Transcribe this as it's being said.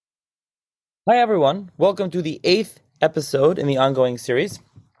Hi, everyone. Welcome to the eighth episode in the ongoing series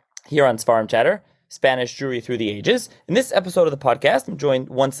here on Sfarim Chatter, Spanish Jewry through the Ages. In this episode of the podcast, I'm joined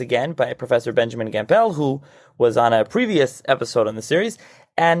once again by Professor Benjamin Gampel, who was on a previous episode on the series.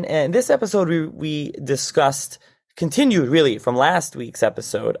 And in this episode, we discussed, continued really from last week's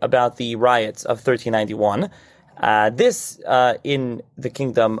episode, about the riots of 1391. This in the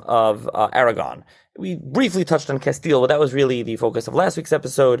kingdom of Aragon. We briefly touched on Castile, but that was really the focus of last week's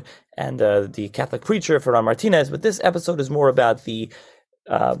episode and the Catholic preacher, Ferran Martinez. But this episode is more about the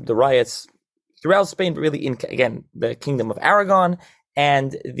riots throughout Spain, but really in, again, the kingdom of Aragon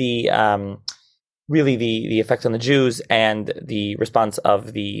and the really the effect on the Jews and the response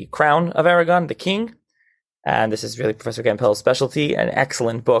of the crown of Aragon, the king. And this is really Professor Gampel's specialty, an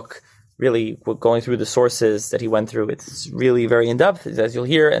excellent book. Really going through the sources that he went through. It's really very in-depth, as you'll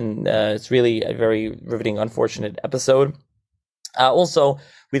hear, and it's really a very riveting, unfortunate episode. Also,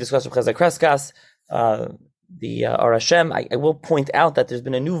 we discussed with Chazak Kreskas, the Ar Hashem. I will point out that there's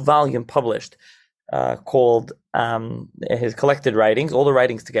been a new volume published called his collected writings, all the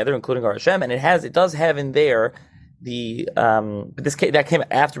writings together, including Ar Hashem, and it does have in there that came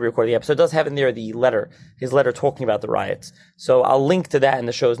after we recorded the episode. It does have in there his letter talking about the riots. So I'll link to that in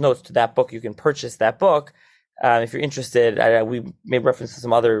the show's notes to that book. You can purchase that book if you're interested. We made reference to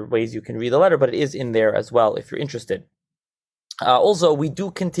some other ways you can read the letter, but it is in there as well if you're interested. Also, we do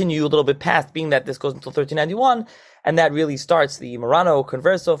continue a little bit past, being that this goes until 1391, and that really starts the Murano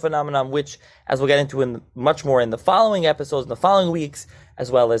Converso phenomenon, which, as we'll get into much more in the following episodes, in the following weeks, as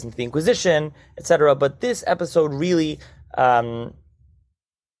well as into the Inquisition, etc. But this episode really, again,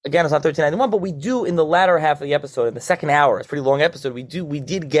 it's not 1391, but we do, in the latter half of the episode, in the second hour, it's a pretty long episode, we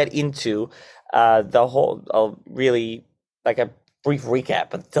did get into the whole, really, like a brief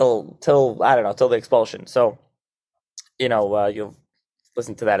recap, until I don't know, till the expulsion. So, you'll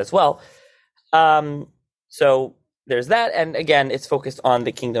listen to that as well. So there's that. And again, it's focused on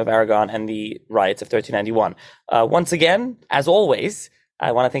the Kingdom of Aragon and the riots of 1391. Once again, as always,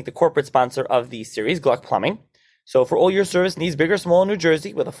 I want to thank the corporate sponsor of the series, Gluck Plumbing. So for all your service needs, big or small, in New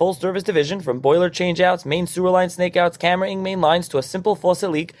Jersey, with a full service division from boiler changeouts, main sewer line snakeouts, cameraing main lines to a simple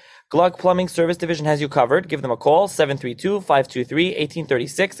faucet leak, Gluck Plumbing Service Division has you covered. Give them a call,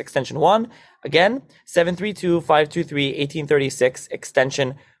 732-523-1836, extension 1. Again, 732-523-1836,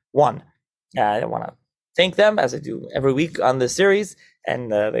 extension 1. I want to thank them, as I do every week on this series,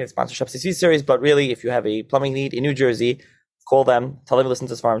 and they sponsor Shop CC series, but really, if you have a plumbing need in New Jersey, call them, tell them to listen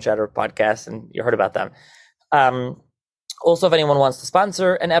to this Farm Chatter podcast, and you heard about them. Also, if anyone wants to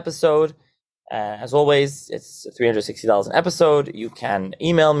sponsor an episode, as always, it's $360 an episode. You can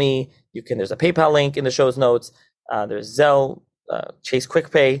email me. There's a PayPal link in the show's notes. There's Zelle, Chase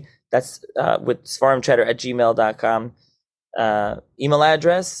QuickPay. That's with svarimchatter@gmail.com email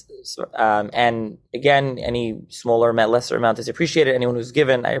address. And again, any smaller amount, lesser amount is appreciated. Anyone who's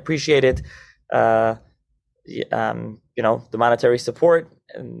given, I appreciate it. The monetary support,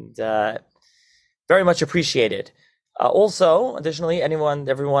 and very much appreciated. Also, additionally, everyone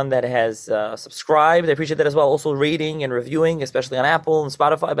that has subscribed, I appreciate that as well. Also, rating and reviewing, especially on Apple and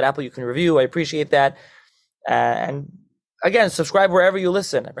Spotify, but Apple you can review. I appreciate that. And again, subscribe wherever you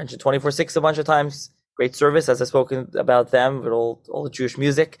listen. I mentioned 24/6 a bunch of times. Great service, as I've spoken about them, with all the Jewish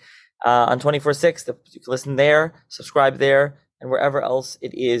music on 24/6. You can listen there, subscribe there, and wherever else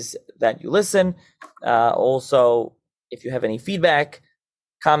it is that you listen. Also, if you have any feedback,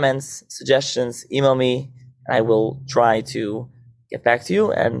 comments, suggestions, email me. I will try to get back to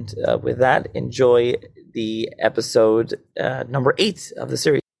you. And with that, enjoy the episode number 8 of the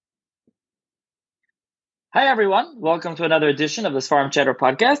series. Hi, everyone. Welcome to another edition of the Farm Chatter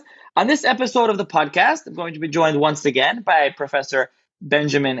podcast. On this episode of the podcast, I'm going to be joined once again by Professor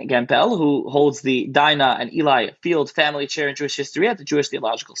Benjamin Gampel, who holds the Dinah and Eli Field Family Chair in Jewish History at the Jewish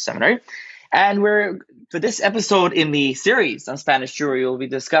Theological Seminary. And for this episode in the series on Spanish Jewry, we'll be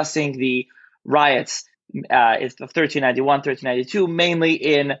discussing the riots of 1391, 1392, mainly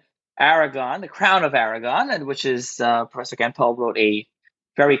in Aragon, the Crown of Aragon, and which is Professor Gampel wrote a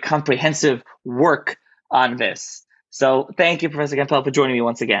very comprehensive work on this. So thank you, Professor Gampel, for joining me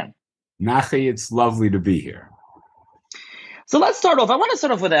once again. Nachi, it's lovely to be here. So let's start off. I want to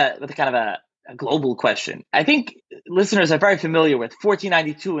start off with a kind of a global question. I think listeners are very familiar with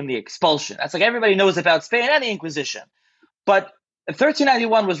 1492 and the expulsion. That's like everybody knows about Spain and the Inquisition. But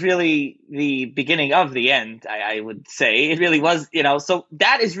 1391 was really the beginning of the end, I would say. It really was, so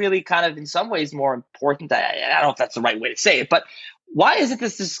that is really kind of in some ways more important. I don't know if that's the right way to say it, but why is it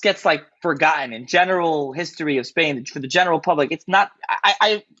this just gets like forgotten in general history of Spain for the general public? It's not,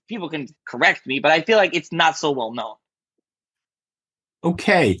 people can correct me, but I feel like it's not so well known.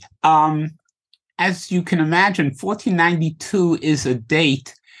 Okay. as you can imagine, 1492 is a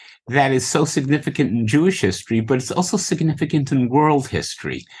date that is so significant in Jewish history, but it's also significant in world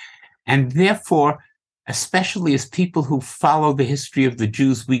history. And therefore, especially as people who follow the history of the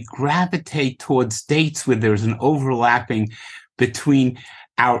Jews, we gravitate towards dates where there's an overlapping between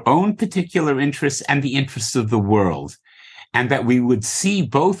our own particular interests and the interests of the world. And that we would see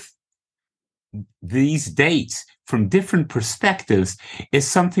both these dates from different perspectives is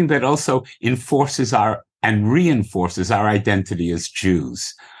something that also enforces and reinforces our identity as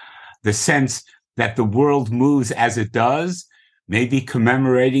Jews. The sense that the world moves as it does, maybe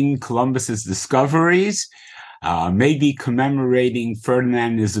commemorating Columbus's discoveries, maybe commemorating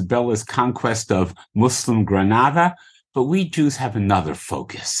Ferdinand and Isabella's conquest of Muslim Granada, but we Jews have another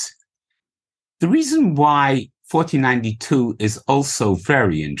focus. The reason why 1492 is also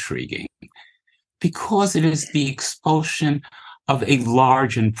very intriguing, because it is the expulsion of a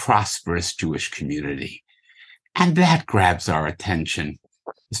large and prosperous Jewish community. And that grabs our attention,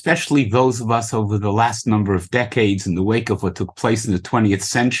 especially those of us over the last number of decades in the wake of what took place in the 20th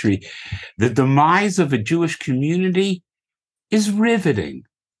century. The demise of a Jewish community is riveting.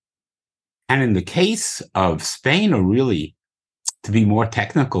 And in the case of Spain, or really, to be more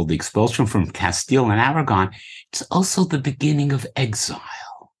technical, the expulsion from Castile and Aragon, it's also the beginning of exile.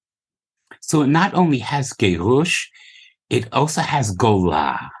 So it not only has Gerush, it also has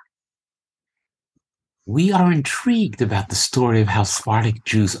Gola. We are intrigued about the story of how Sephardic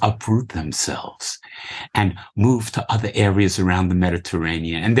Jews uproot themselves and move to other areas around the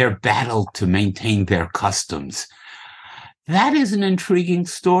Mediterranean and their battle to maintain their customs. That is an intriguing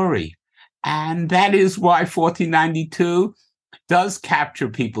story. And that is why 1492 does capture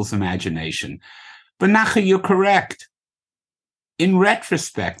people's imagination. But Nacha, you're correct. In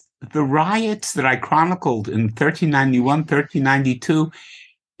retrospect, the riots that I chronicled in 1391, 1392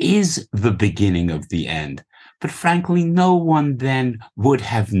 is the beginning of the end. But frankly, no one then would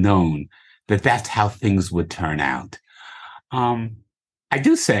have known that that's how things would turn out. I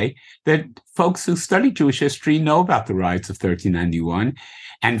do say that folks who study Jewish history know about the riots of 1391,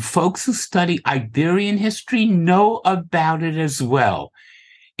 and folks who study Iberian history know about it as well.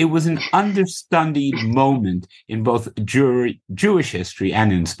 It was an understudied moment in both Jewish history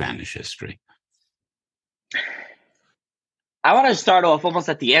and in Spanish history. I want to start off almost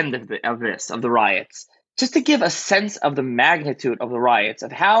at the end of the riots, just to give a sense of the magnitude of the riots,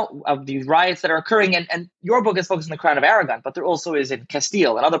 of these riots that are occurring. And your book is focused on the Crown of Aragon, but there also is in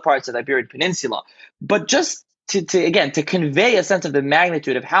Castile and other parts of the Iberian Peninsula. But just to convey a sense of the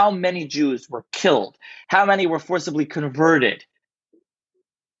magnitude of how many Jews were killed, how many were forcibly converted.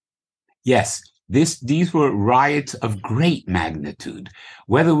 Yes, these were riots of great magnitude.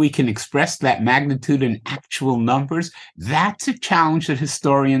 Whether we can express that magnitude in actual numbers, that's a challenge that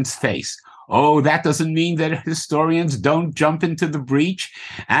historians face. Oh, that doesn't mean that historians don't jump into the breach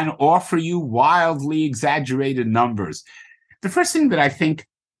and offer you wildly exaggerated numbers. The first thing that I think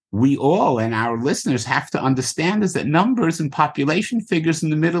we all and our listeners have to understand is that numbers and population figures in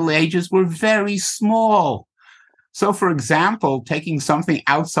the Middle Ages were very small. So, for example, taking something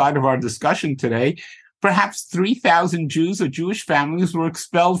outside of our discussion today, perhaps 3,000 Jews or Jewish families were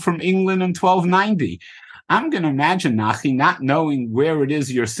expelled from England in 1290. I'm going to imagine, Nachi, not knowing where it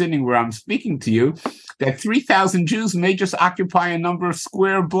is you're sitting where I'm speaking to you, that 3,000 Jews may just occupy a number of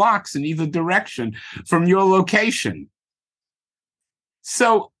square blocks in either direction from your location.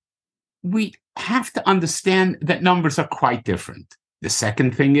 So we have to understand that numbers are quite different. The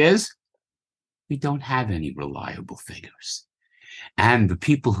second thing is, we don't have any reliable figures. And the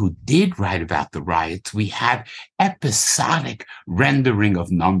people who did write about the riots, we had episodic rendering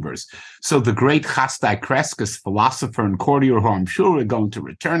of numbers. So the great Chasdai Crescus, philosopher and courtier, who I'm sure we're going to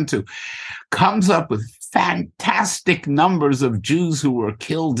return to, comes up with fantastic numbers of Jews who were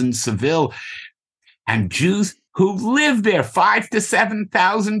killed in Seville and Jews who lived there, 5,000 to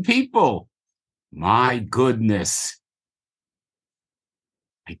 7,000 people. My goodness.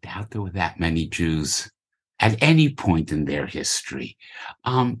 I doubt there were that many Jews at any point in their history.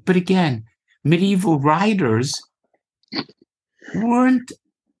 But again, medieval writers weren't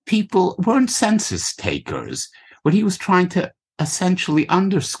census takers. What he was trying to essentially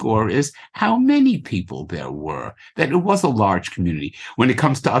underscore is how many people there were, that it was a large community. When it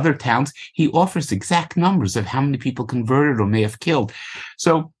comes to other towns, he offers exact numbers of how many people converted or may have killed.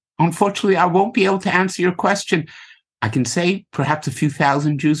 So unfortunately, I won't be able to answer your question. I can say perhaps a few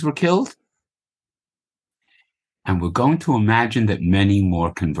thousand Jews were killed. And we're going to imagine that many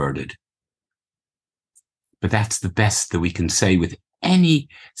more converted. But that's the best that we can say with any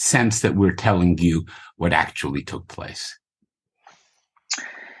sense that we're telling you what actually took place.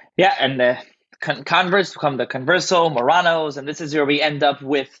 Yeah, and converts become the converso, Moranos, and this is where we end up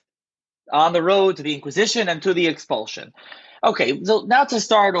with on the road to the Inquisition and to the expulsion. Okay, so now to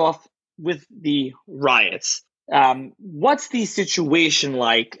start off with the riots. What's the situation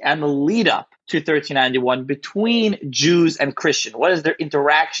like and the lead up to 1391 between Jews and Christian? What is their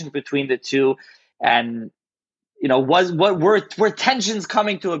interaction between the two? And were tensions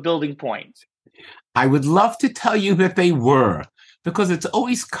coming to a building point? I would love to tell you that they were, because it's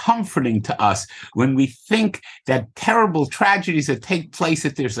always comforting to us when we think that terrible tragedies that take place,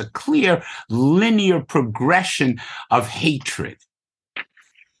 that there's a clear linear progression of hatred.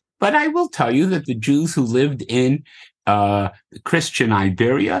 But I will tell you that the Jews who lived in Christian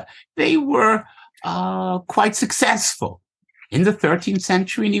Iberia, they were quite successful in the 13th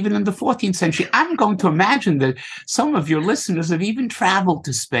century and even in the 14th century. I'm going to imagine that some of your listeners have even traveled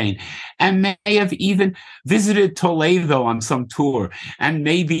to Spain and may have even visited Toledo on some tour. And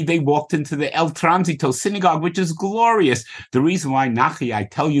maybe they walked into the El Tránsito synagogue, which is glorious. The reason why, Nachi, I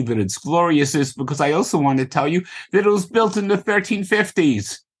tell you that it's glorious is because I also want to tell you that it was built in the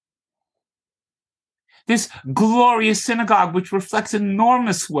 1350s. This glorious synagogue, which reflects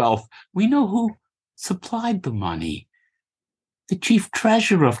enormous wealth. We know who supplied the money. The chief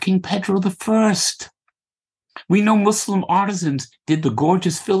treasurer of King Pedro I. We know Muslim artisans did the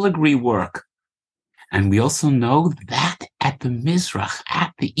gorgeous filigree work. And we also know that at the Mizrach,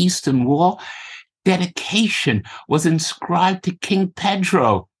 at the Eastern Wall, dedication was inscribed to King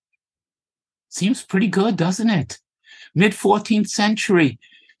Pedro. Seems pretty good, doesn't it? Mid-14th century,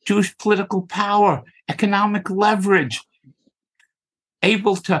 Jewish political power, economic leverage,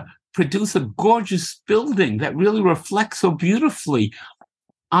 able to produce a gorgeous building that really reflects so beautifully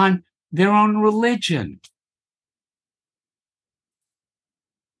on their own religion.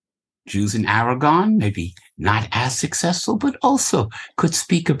 Jews in Aragon, maybe not as successful, but also could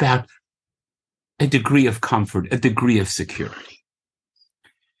speak about a degree of comfort, a degree of security.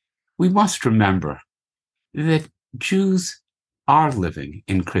 We must remember that Jews are living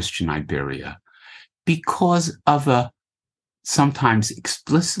in Christian Iberia because of a sometimes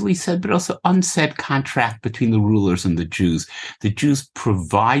explicitly said, but also unsaid contract between the rulers and the Jews. The Jews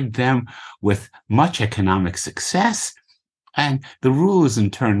provide them with much economic success, and the rulers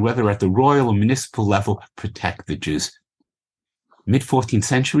in turn, whether at the royal or municipal level, protect the Jews. Mid-14th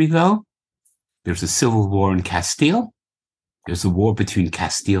century, though, there's a civil war in Castile. There's a war between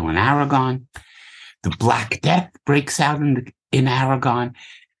Castile and Aragon. The Black Death breaks out in Aragon.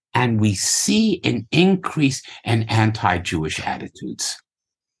 And we see an increase in anti-Jewish attitudes.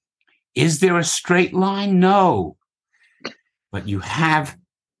 Is there a straight line? No. But you have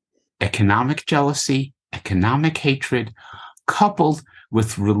economic jealousy, economic hatred, coupled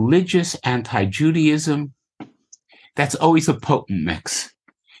with religious anti-Judaism. That's always a potent mix.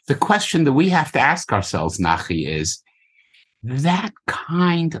 The question that we have to ask ourselves, Nachi, is that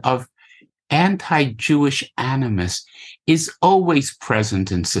kind of anti-Jewish animus is always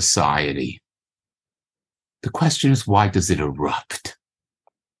present in society. The question is, why does it erupt?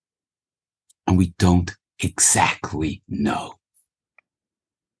 And we don't exactly know.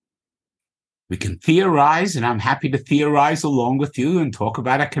 We can theorize, and I'm happy to theorize along with you and talk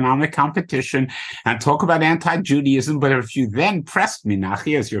about economic competition and talk about anti-Judaism. But if you then pressed me,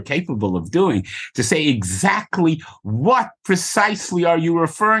 Nachi, as you're capable of doing, to say exactly what precisely are you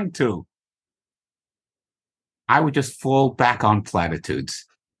referring to, I would just fall back on platitudes.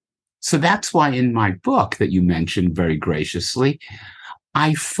 So that's why in my book that you mentioned very graciously,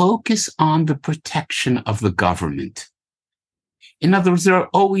 I focus on the protection of the government. In other words, there are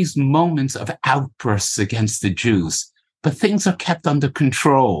always moments of outbursts against the Jews, but things are kept under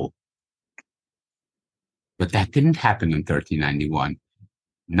control. But that didn't happen in 1391.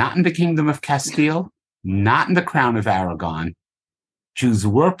 Not in the Kingdom of Castile, not in the Crown of Aragon. Jews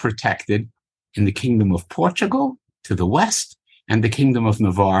were protected in the Kingdom of Portugal to the west and the Kingdom of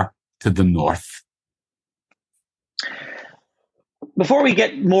Navarre to the north. Before we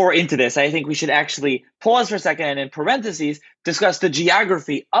get more into this, I think we should actually pause for a second and in parentheses discuss the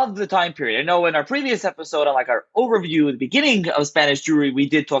geography of the time period. I know in our previous episode on our overview at the beginning of Spanish Jewry, we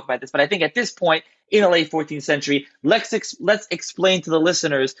did talk about this, but I think at this point in the late 14th century, let's explain to the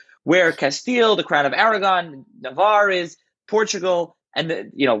listeners where Castile, the Crown of Aragon, Navarre is, Portugal,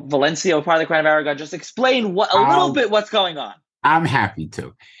 and Valencia, part of the Crown of Aragon. Just explain a little bit what's going on. I'm happy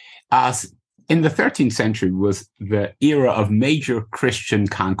to. In the 13th century was the era of major Christian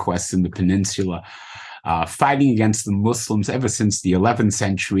conquests in the peninsula, fighting against the Muslims ever since the 11th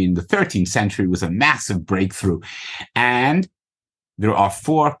century. In the 13th century was a massive breakthrough. And there are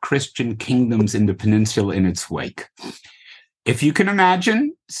 4 Christian kingdoms in the peninsula in its wake. If you can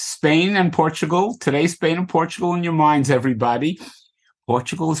imagine Spain and Portugal, today Spain and Portugal in your minds, everybody,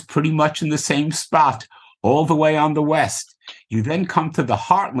 Portugal is pretty much in the same spot, all the way on the west. You then come to the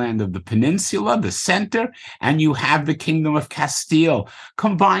heartland of the peninsula, the center, and you have the Kingdom of Castile,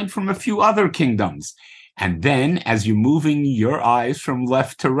 combined from a few other kingdoms. And then, as you're moving your eyes from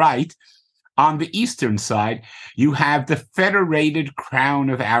left to right, on the eastern side, you have the federated crown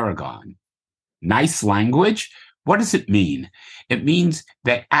of Aragon. Nice language. What does it mean? It means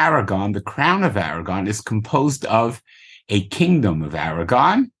that Aragon, the crown of Aragon, is composed of a kingdom of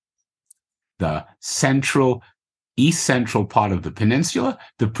Aragon, the east central part of the peninsula,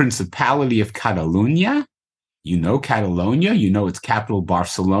 the Principality of Catalonia. You know Catalonia, you know its capital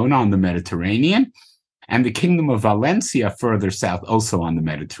Barcelona on the Mediterranean, and the Kingdom of Valencia further south, also on the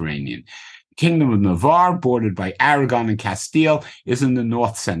Mediterranean. The Kingdom of Navarre, bordered by Aragon and Castile, is in the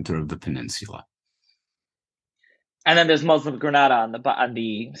north center of the peninsula. And then there's Muslim Granada on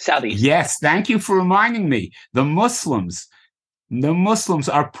the southeast. Yes, thank you for reminding me. The Muslims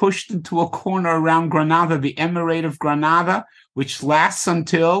are pushed into a corner around Granada, the Emirate of Granada, which lasts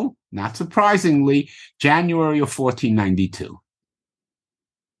until, not surprisingly, January of 1492.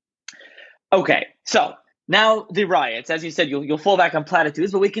 Okay, so now the riots. As you said, you'll fall back on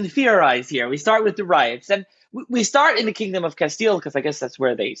platitudes, but we can theorize here. We start with the riots. And we start in the Kingdom of Castile because I guess that's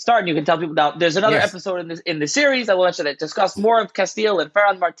where they start. And you can tell people now there's another episode in the series I will mention that discuss more of Castile and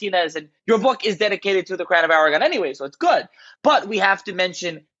Ferran Martinez. And your book is dedicated to the Crown of Aragon anyway, so it's good. But we have to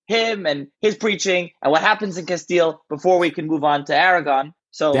mention him and his preaching and what happens in Castile before we can move on to Aragon.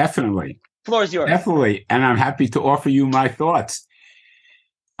 So definitely, floor is yours. Definitely, and I'm happy to offer you my thoughts.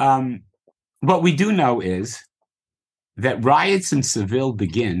 What we do know is that riots in Seville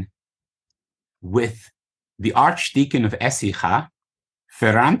begin with the Archdeacon of Écija,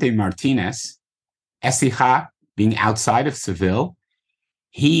 Ferrante Martinez, Écija being outside of Seville,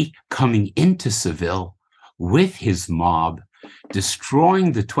 he coming into Seville with his mob,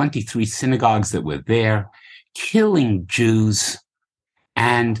 destroying the 23 synagogues that were there, killing Jews,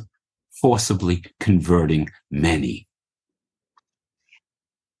 and forcibly converting many.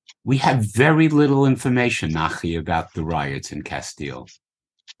 We have very little information, Nachi, about the riots in Castile.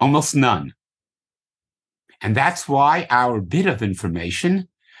 Almost none. And that's why our bit of information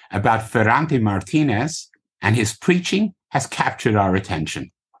about Ferrante Martinez and his preaching has captured our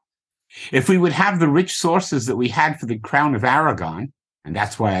attention. If we would have the rich sources that we had for the Crown of Aragon, and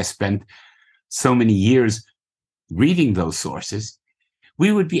that's why I spent so many years reading those sources,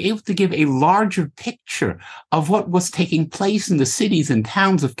 we would be able to give a larger picture of what was taking place in the cities and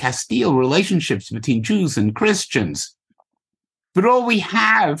towns of Castile, relationships between Jews and Christians. But all we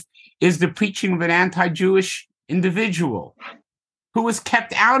have is the preaching of an anti-Jewish individual who was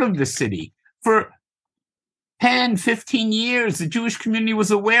kept out of the city for 10, 15 years. The Jewish community was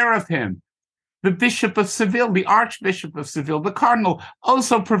aware of him. The Bishop of Seville, the Archbishop of Seville, the Cardinal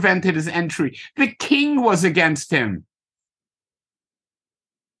also prevented his entry. The king was against him.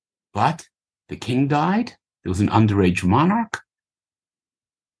 But the king died. There was an underage monarch.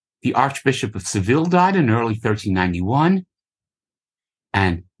 The Archbishop of Seville died in early 1391.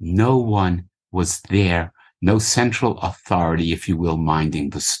 And no one was there, no central authority, if you will, minding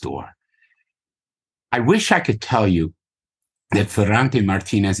the store. I wish I could tell you that Ferrante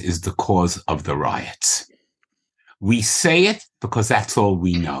Martinez is the cause of the riots. We say it because that's all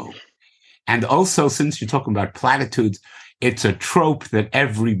we know. And also, since you're talking about platitudes, it's a trope that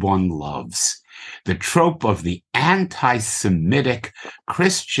everyone loves. The trope of the anti-Semitic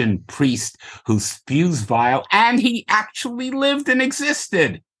Christian priest who spews vile, and he actually lived and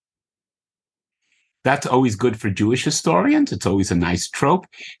existed. That's always good for Jewish historians. It's always a nice trope.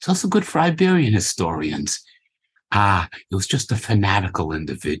 It's also good for Iberian historians. It was just a fanatical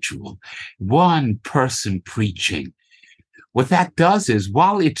individual. One person preaching. What that does is,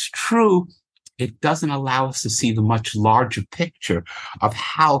 while it's true, it doesn't allow us to see the much larger picture of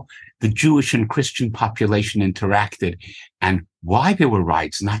how the Jewish and Christian population interacted and why there were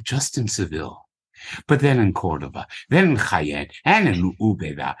riots, not just in Seville, but then in Cordova, then in Jaén, and in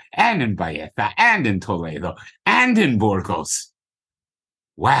Úbeda, and in Baeza, and in Toledo, and in Burgos.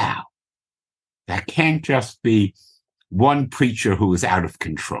 Wow. That can't just be one preacher who is out of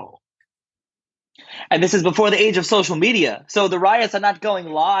control. And this is before the age of social media. So the riots are not going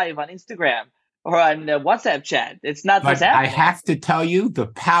live on Instagram or on WhatsApp chat. It's not what's happening. I have to tell you, the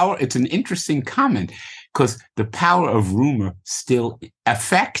power, it's an interesting comment, because the power of rumor still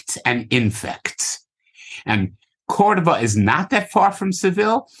affects and infects. And Cordoba is not that far from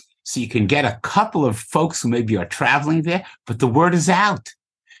Seville, so you can get a couple of folks who maybe are traveling there, but the word is out.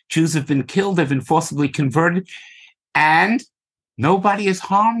 Jews have been killed, they've been forcibly converted, and Nobody has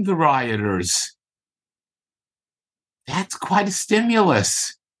harmed the rioters. That's quite a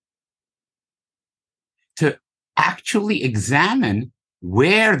stimulus to actually examine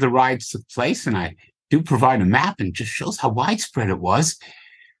where the riots took place. And I do provide a map, and it just shows how widespread it was.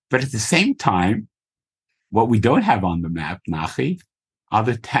 But at the same time, what we don't have on the map, Nachi, are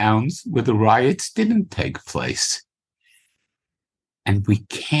the towns where the riots didn't take place. And we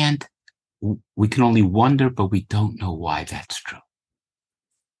can only wonder, but we don't know why that's true.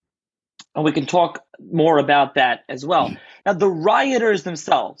 And we can talk more about that as well. Now, the rioters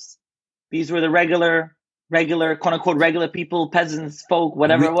themselves, these were the regular, quote unquote, regular people, peasants, folk,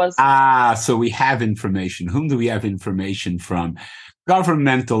 whatever it was. So we have information. Whom do we have information from?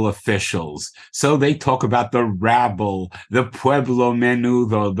 Governmental officials. So they talk about the rabble, the pueblo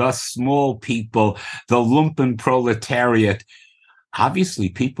menudo, the small people, the lumpen proletariat. Obviously,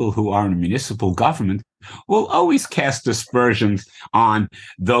 people who are in municipal government will always cast aspersions on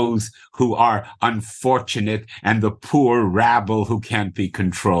those who are unfortunate and the poor rabble who can't be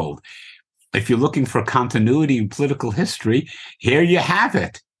controlled. If you're looking for continuity in political history, here you have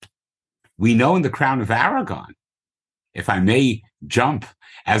it. We know in the Crown of Aragon, if I may jump,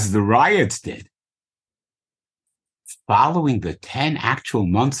 as the riots did, following the 10 actual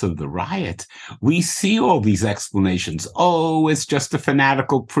months of the riot, we see all these explanations. Oh, it's just a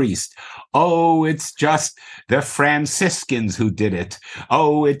fanatical priest. Oh, it's just the Franciscans who did it.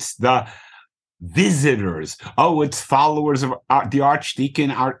 Oh, it's the visitors. Oh, it's followers of the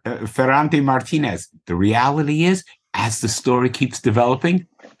Archdeacon Ferrante Martinez. The reality is, as the story keeps developing,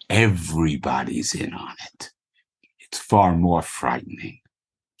 everybody's in on it. It's far more frightening.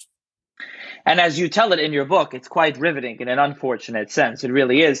 And as you tell it in your book, it's quite riveting in an unfortunate sense. It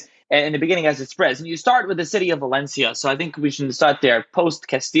really is. And in the beginning, as it spreads, and you start with the city of Valencia. So I think we should start there, post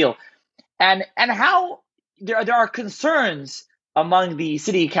Castile, and how there are concerns among the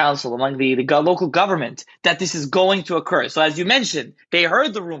city council, among the local government, that this is going to occur. So as you mentioned, they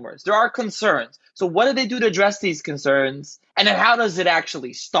heard the rumors. There are concerns. So what do they do to address these concerns? And then how does it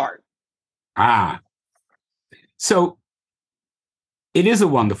actually start? So it is a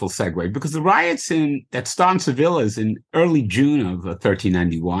wonderful segue, because the riots that start in Seville is in early June of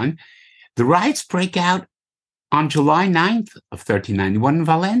 1391. The riots break out on July 9th of 1391 in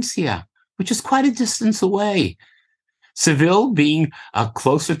Valencia, which is quite a distance away. Seville being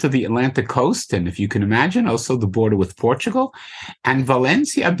closer to the Atlantic coast, and if you can imagine, also the border with Portugal, and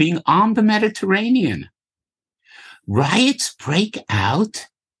Valencia being on the Mediterranean. Riots break out,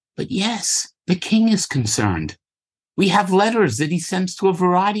 but yes, the king is concerned. We have letters that he sends to a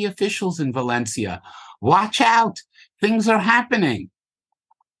variety of officials in Valencia. Watch out, things are happening.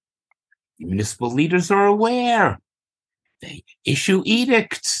 The municipal leaders are aware. They issue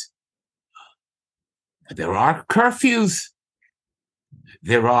edicts. There are curfews.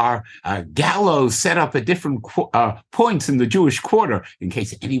 There are gallows set up at different points in the Jewish quarter in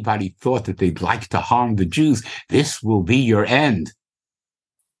case anybody thought that they'd like to harm the Jews. This will be your end.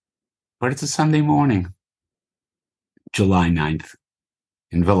 But it's a Sunday morning, July 9th,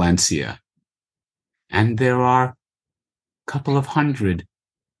 in Valencia. And there are a couple of hundred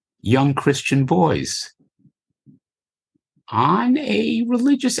young Christian boys on a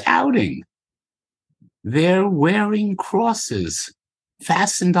religious outing. They're wearing crosses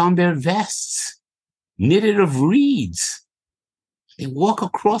fastened on their vests, knitted of reeds. They walk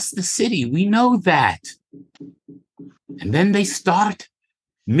across the city. We know that. And then they start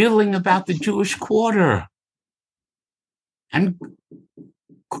milling about the Jewish quarter and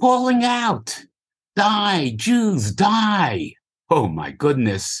calling out, "Die, Jews, die." Oh, my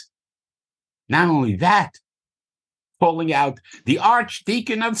goodness. Not only that, calling out, "The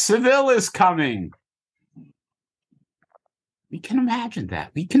Archdeacon of Seville is coming." We can imagine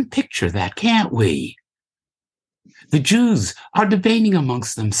that. We can picture that, can't we? The Jews are debating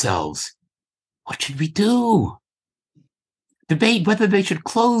amongst themselves. What should we do? Debate whether they should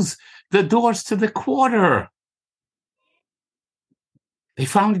close the doors to the quarter. They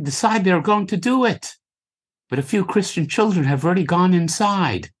finally decide they're going to do it. But a few Christian children have already gone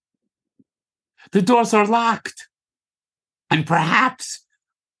inside. The doors are locked. And perhaps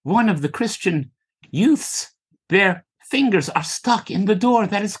one of the Christian youths, their fingers are stuck in the door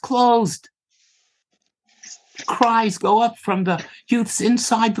that is closed. Cries go up from the youths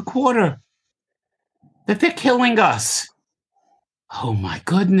inside the quarter that they're killing us. Oh, my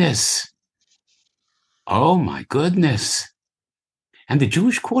goodness. Oh, my goodness. And the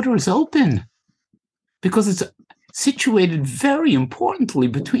Jewish quarter is open because it's situated very importantly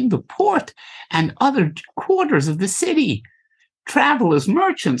between the port and other quarters of the city. Travelers,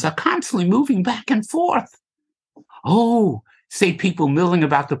 merchants are constantly moving back and forth. Oh, say people milling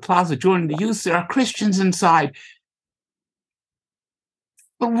about the plaza during the use. There are Christians inside.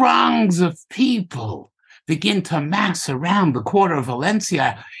 Throngs of people begin to mass around the quarter of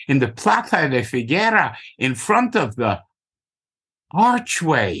Valencia in the Plaza de Figuera in front of the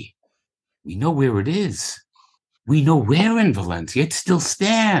archway. We know where it is. We know where in Valencia it still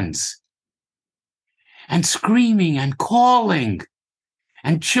stands. And screaming and calling,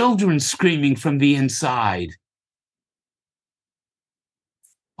 and children screaming from the inside.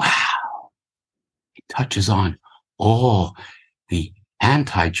 Wow. It touches on all the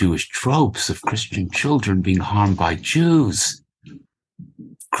anti-Jewish tropes of Christian children being harmed by Jews.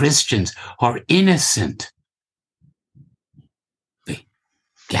 Christians are innocent. They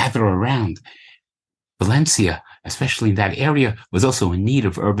gather around. Valencia, especially in that area, was also in need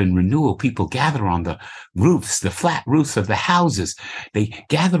of urban renewal. People gather on the roofs, the flat roofs of the houses. They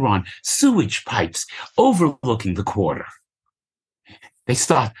gather on sewage pipes overlooking the quarter. They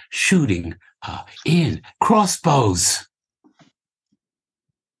start shooting in crossbows.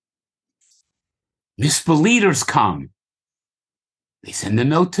 Misbelievers come. They send a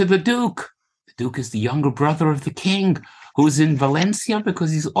note to the Duke. The Duke is the younger brother of the king, who is in Valencia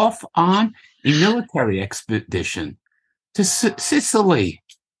because he's off on a military expedition to Sicily.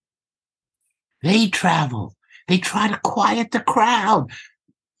 They travel. They try to quiet the crowd.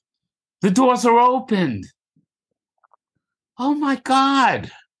 The doors are opened. Oh my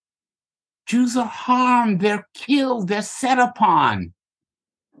God. Jews are harmed. They're killed. They're set upon.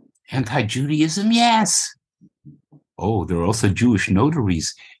 Anti-Judaism, yes. Oh, there are also Jewish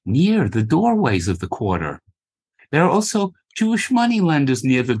notaries near the doorways of the quarter. There are also Jewish moneylenders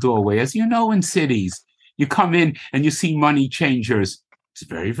near the doorway. As you know, in cities, you come in and you see money changers. It's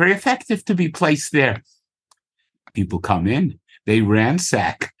very, very effective to be placed there. People come in, they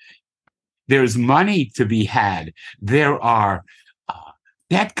ransack. There's money to be had. There are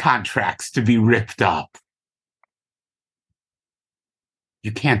debt contracts to be ripped up.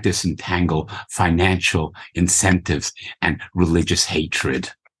 You can't disentangle financial incentives and religious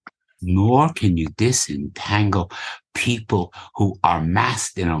hatred. Nor can you disentangle people who are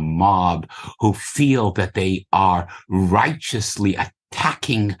massed in a mob, who feel that they are righteously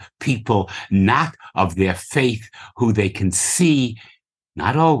attacking people not of their faith, who they can see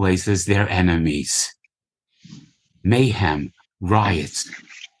not always as their enemies. Mayhem, riots,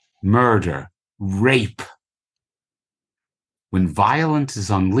 murder, rape. When violence is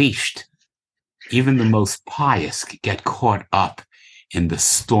unleashed, even the most pious get caught up in the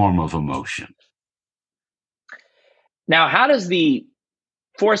storm of emotion. Now, how does the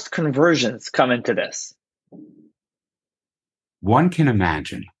forced conversions come into this? One can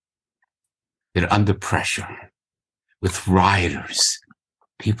imagine that under pressure, with rioters,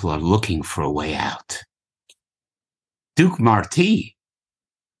 people are looking for a way out. Duke Martí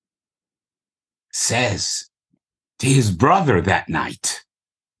says to his brother that night.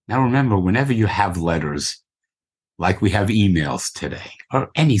 Now remember, whenever you have letters, like we have emails today, or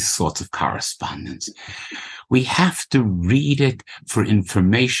any sorts of correspondence, we have to read it for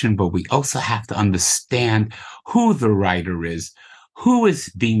information, but we also have to understand who the writer is, who is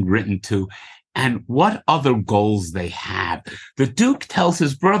being written to, and what other goals they have. The Duke tells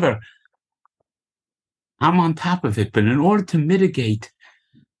his brother, I'm on top of it, but in order to mitigate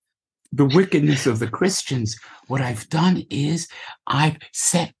the wickedness of the Christians, what I've done is I've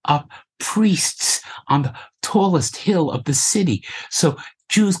set up priests on the tallest hill of the city so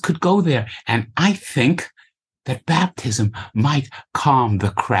Jews could go there. And I think that baptism might calm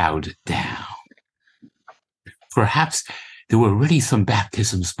the crowd down. Perhaps there were already some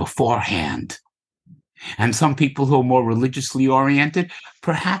baptisms beforehand. And some people who are more religiously oriented,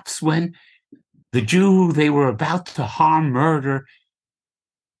 perhaps when the Jew who they were about to harm, murder,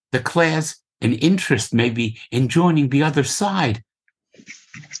 declares an interest maybe in joining the other side,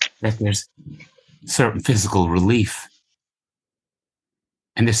 that there's certain physical relief.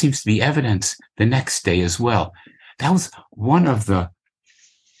 And there seems to be evidence the next day as well. That was one of the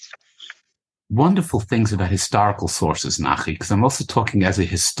wonderful things about historical sources, Nachi, because I'm also talking as a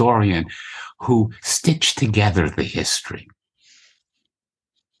historian who stitched together the history.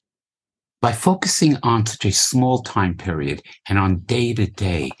 By focusing on such a small time period and on day to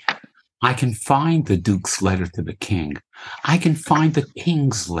day, I can find the Duke's letter to the king. I can find the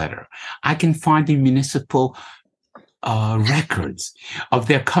king's letter. I can find the municipal records of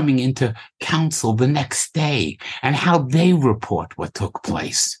their coming into council the next day and how they report what took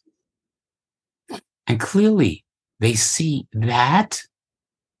place. And clearly, they see that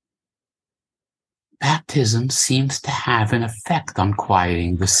baptism seems to have an effect on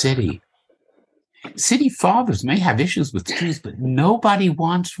quieting the city. City fathers may have issues with Jews, but nobody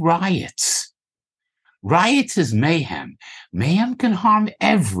wants riots. Riots is mayhem. Mayhem can harm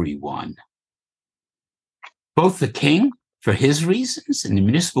everyone. Both the king, for his reasons, and the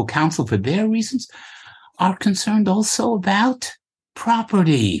municipal council, for their reasons, are concerned also about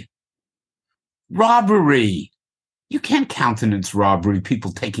property, robbery. You can't countenance robbery,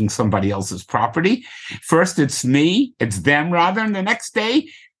 people taking somebody else's property. First it's me, it's them rather, and the next day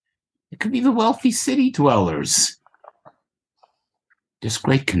it could be the wealthy city dwellers. There's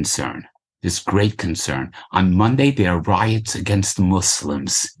great concern. On Monday, there are riots against the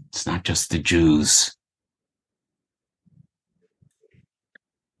Muslims. It's not just the Jews.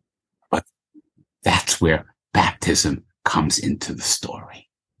 But that's where baptism comes into the story.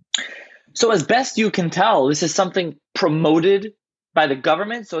 So as best you can tell, this is something promoted by the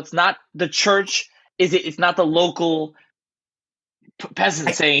government. So it's not the church. It's not the local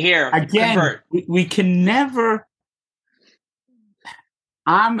peasant saying, here, again, convert. We can never,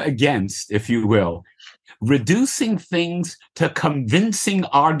 I'm against, if you will, reducing things to convincing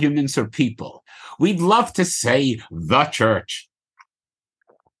arguments or people. We'd love to say the church.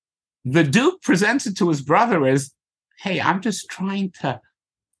 The Duke presents it to his brother as, hey, I'm just trying to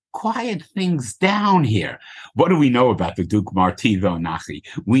quiet things down here. What do we know about the Duke Marti, though, Nachi?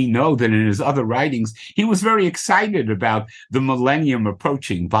 We know that in his other writings, he was very excited about the millennium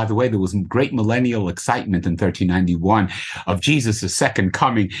approaching. By the way, there was great millennial excitement in 1391 of Jesus' second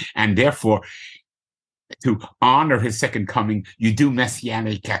coming, and therefore, to honor his second coming, you do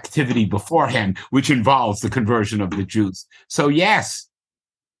messianic activity beforehand, which involves the conversion of the Jews. So yes,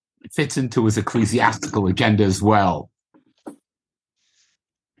 it fits into his ecclesiastical agenda as well.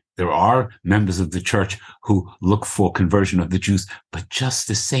 There are members of the church who look for conversion of the Jews, but just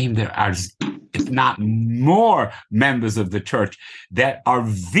the same, there are, if not more, members of the church that are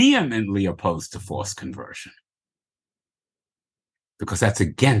vehemently opposed to forced conversion, because that's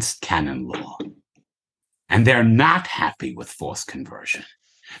against canon law. And they're not happy with forced conversion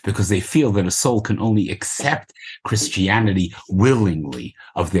because they feel that a soul can only accept Christianity willingly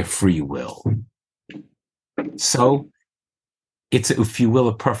of their free will. So it's, if you will,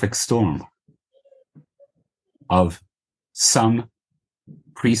 a perfect storm of some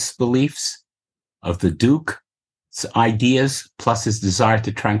priest's beliefs, of the Duke's ideas, plus his desire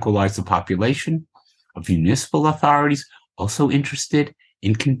to tranquilize the population, of municipal authorities also interested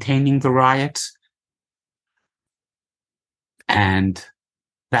in containing the riots. And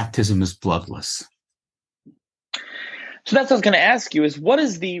baptism is bloodless. So that's what I was going to ask you, is what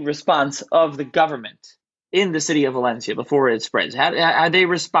is the response of the government in the city of Valencia before it spreads? How are they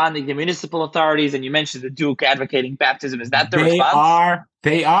responding to municipal authorities? And you mentioned the Duke advocating baptism. Is that the response?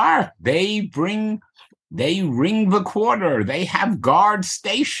 They are. They ring the quarter. They have guards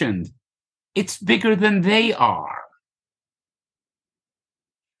stationed. It's bigger than they are.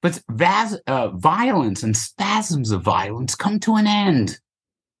 But violence and spasms of violence come to an end.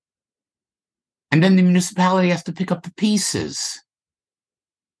 And then the municipality has to pick up the pieces.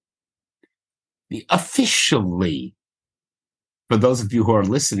 Officially, for those of you who are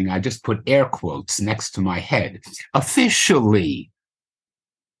listening, I just put air quotes next to my head. Officially,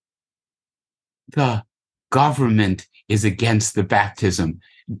 the government is against the baptism,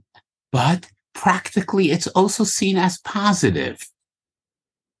 but practically it's also seen as positive,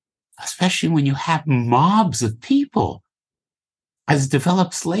 especially when you have mobs of people, as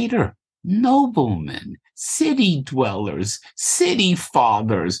develops later, noblemen, city dwellers, city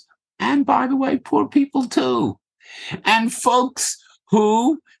fathers, and by the way, poor people too. And folks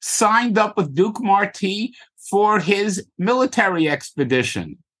who signed up with Duke Marti for his military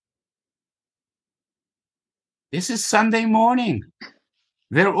expedition. This is Sunday morning.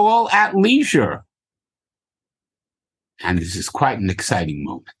 They're all at leisure. And this is quite an exciting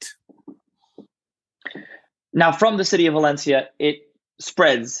moment. Now, from the city of Valencia, it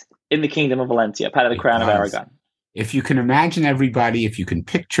spreads in the kingdom of Valencia, part of the crown of Aragon. If you can imagine everybody, if you can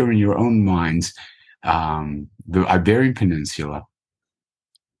picture in your own minds the Iberian Peninsula,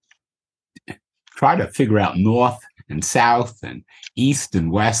 try to figure out north and south and east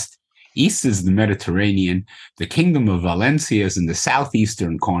and west. East is the Mediterranean. The kingdom of Valencia is in the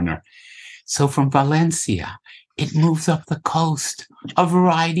southeastern corner. So from Valencia, it moves up the coast, a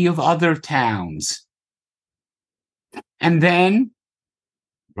variety of other towns. And then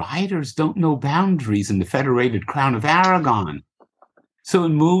rioters don't know boundaries in the federated crown of Aragon. So it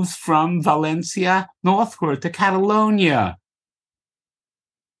moves from Valencia northward to Catalonia,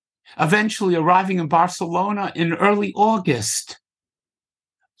 eventually arriving in Barcelona in early August.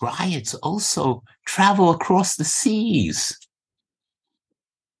 Riots also travel across the seas.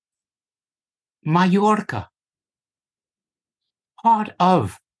 Majorca, part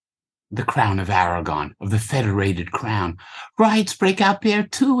of the Crown of Aragon, of the Federated Crown. Riots break out there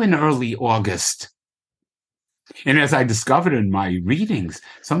too in early August. And as I discovered in my readings,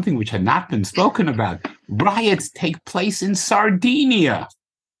 something which had not been spoken about, riots take place in Sardinia,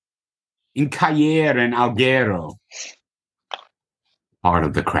 in Cagliari and Alghero, part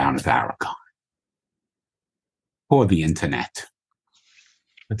of the Crown of Aragon, or the internet.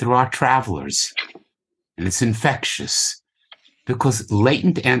 But there are travelers, and it's infectious, because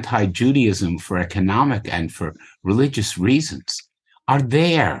latent anti-Judaism for economic and for religious reasons are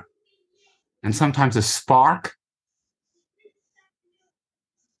there. And sometimes a spark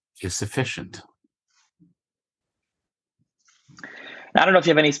is sufficient. I don't know if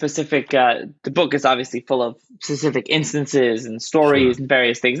you have any specific, the book is obviously full of specific instances and stories and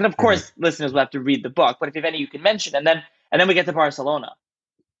various things. And of course, listeners will have to read the book, but if you have any you can mention, and then we get to Barcelona.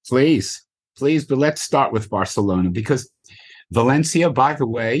 Please, but let's start with Barcelona, because Valencia, by the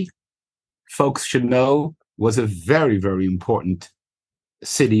way, folks should know, was a very, very important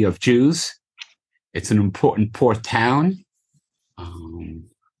city of Jews. It's an important port town.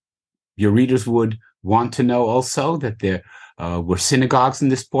 Your readers would want to know also that there were synagogues in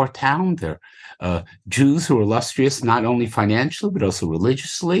this port town. There are Jews who were illustrious not only financially, but also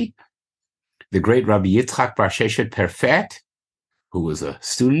religiously. The great Rabbi Yitzchak Bar Sheshet Perfet, who was a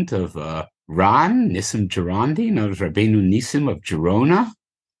student of Ran, Nissim Gerandi, known as Rabbeinu Nissim of Gerona,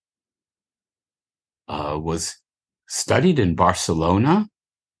 was studied in Barcelona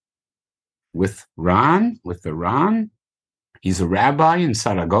with the Ran. He's a rabbi in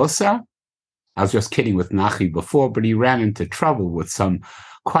Saragossa. I was just kidding with Nachi before, but he ran into trouble with some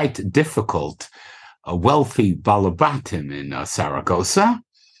quite difficult, wealthy Balabatim in Saragossa,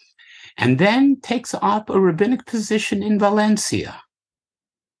 and then takes up a rabbinic position in Valencia.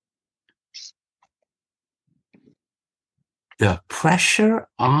 The pressure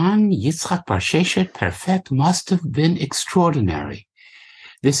on Yitzchak Bar Sheshet Perfet must have been extraordinary.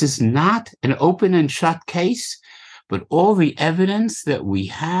 This is not an open and shut case, but all the evidence that we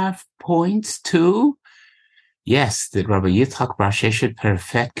have points to, yes, that Rabbi Yitzchak Bar Sheshet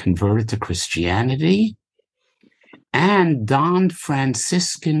Perfet converted to Christianity and donned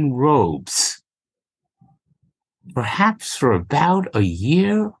Franciscan robes, perhaps for about a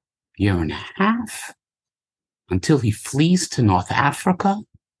year and a half, until he flees to North Africa,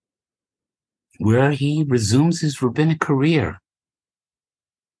 where he resumes his rabbinic career.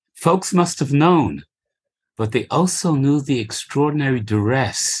 Folks must have known, but they also knew the extraordinary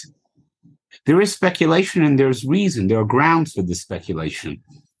duress. There is speculation, and there's reason, there are grounds for this speculation,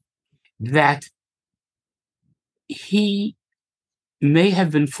 that he may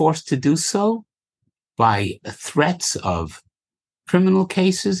have been forced to do so by threats of criminal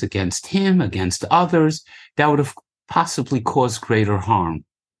cases against him, against others, that would have possibly caused greater harm.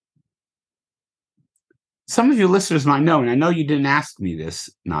 Some of your listeners might know, and I know you didn't ask me this,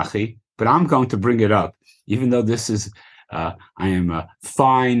 Nachi, but I'm going to bring it up, even though this is, I am a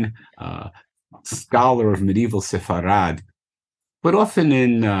fine scholar of medieval Sepharad, but often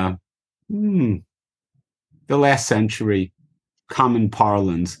in the last century, common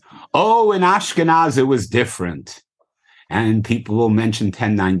parlance, in Ashkenaz it was different. And people will mention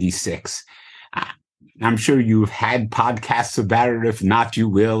 1096. I'm sure you've had podcasts about it. If not, you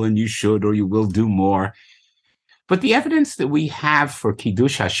will, and you should, or you will do more. But the evidence that we have for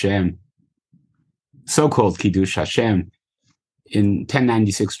Kiddush Hashem, so-called Kiddush Hashem, in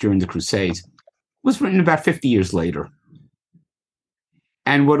 1096 during the Crusades, was written about 50 years later.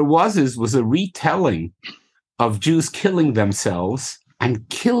 And what it was a retelling of Jews killing themselves and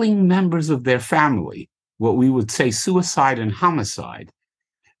killing members of their family, what we would say suicide and homicide,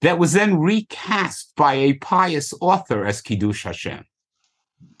 that was then recast by a pious author as Kiddush Hashem.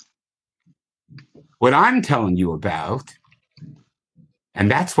 What I'm telling you about, and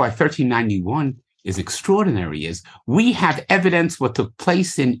that's why 1391 is extraordinary, is we have evidence what took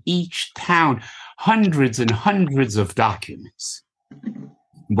place in each town, hundreds and hundreds of documents.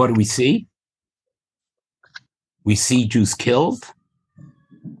 What do we see? We see Jews killed.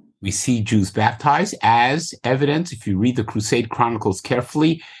 We see Jews baptized as evidence. If you read the Crusade Chronicles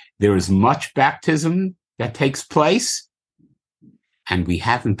carefully, there is much baptism that takes place. And we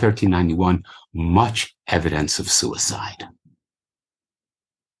have in 1391 much evidence of suicide.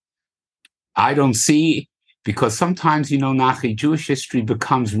 I don't see, because sometimes, Nachi, Jewish history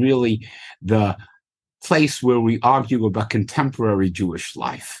becomes really the place where we argue about contemporary Jewish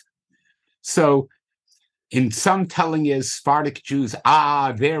life. So in some telling is Sephardic Jews,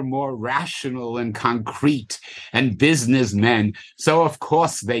 they're more rational and concrete and businessmen. So of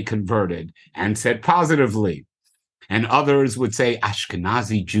course they converted and said positively. And others would say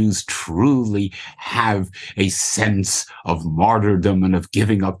Ashkenazi Jews truly have a sense of martyrdom and of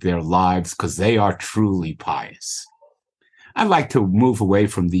giving up their lives because they are truly pious. I'd like to move away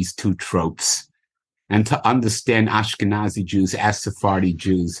from these two tropes and to understand Ashkenazi Jews as Sephardi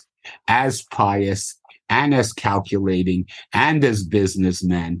Jews, as pious and as calculating and as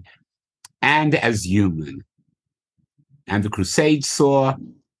businessmen and as human. And the Crusades saw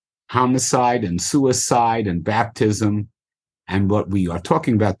homicide and suicide and baptism. And what we are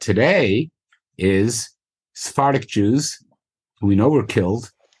talking about today is Sephardic Jews, who we know were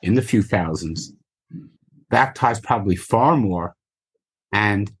killed in the few thousands, baptized probably far more,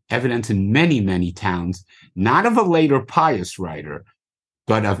 and evidence in many, many towns, not of a later pious writer,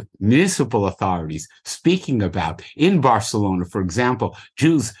 but of municipal authorities speaking about, in Barcelona, for example,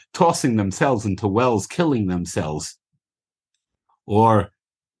 Jews tossing themselves into wells, killing themselves, or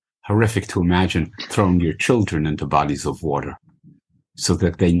horrific to imagine, throwing your children into bodies of water so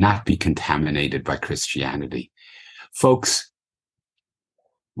that they not be contaminated by Christianity. Folks,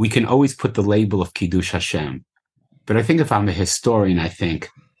 we can always put the label of Kiddush Hashem, but I think if I'm a historian, I think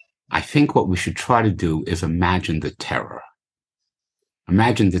what we should try to do is imagine the terror.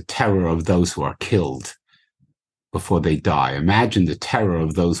 Imagine the terror of those who are killed before they die. Imagine the terror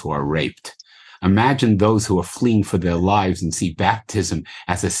of those who are raped. Imagine those who are fleeing for their lives and see baptism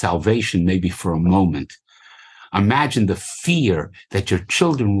as a salvation, maybe for a moment. Imagine the fear that your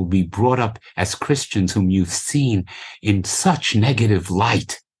children will be brought up as Christians whom you've seen in such negative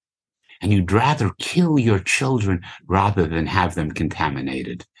light, and you'd rather kill your children rather than have them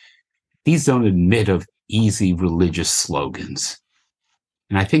contaminated. These don't admit of easy religious slogans.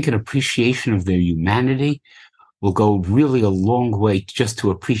 And I think an appreciation of their humanity will go really a long way just to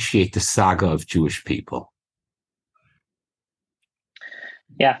appreciate the saga of Jewish people.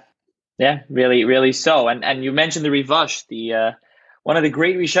 Yeah, really, really so. And you mentioned the Rivash, the one of the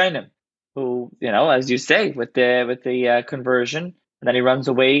great Rishonim, who, as you say, with the conversion, and then he runs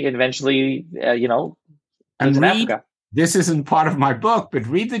away and eventually, lives in Africa. This isn't part of my book, but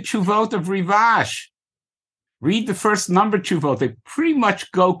read the Tshuvot of Rivash. Read the first number Tshuvot. They pretty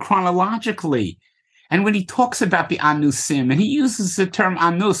much go chronologically. And when he talks about the anusim, and he uses the term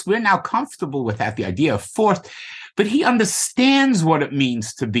anus, we're now comfortable with that, the idea of forced, but he understands what it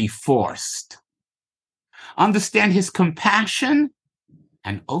means to be forced. Understand his compassion,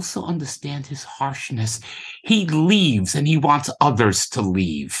 and also understand his harshness. He leaves, and he wants others to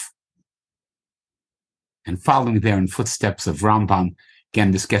leave. And following there in footsteps of Rambam,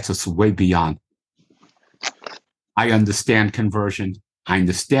 again, this gets us way beyond. I understand conversion. I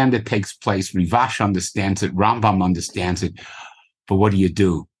understand it takes place. Rivash understands it. Rambam understands it. But what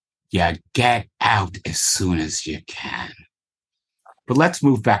do? You get out as soon as you can. But let's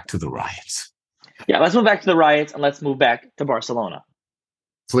move back to the riots. Yeah, let's move back to the riots, and let's move back to Barcelona.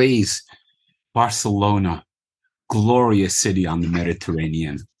 Please. Barcelona, glorious city on the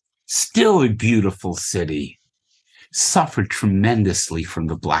Mediterranean. Still a beautiful city. Suffered tremendously from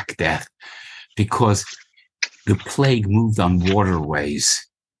the Black Death because the plague moved on waterways.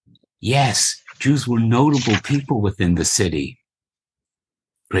 Yes, Jews were notable people within the city.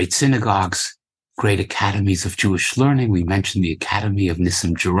 Great synagogues, great academies of Jewish learning. We mentioned the Academy of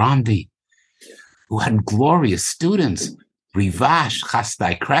Nissim Gerandi, who had glorious students. Rivash,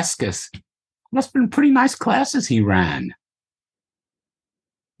 Chasdai Kreskes. Must have been pretty nice classes he ran.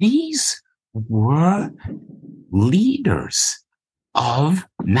 These were leaders of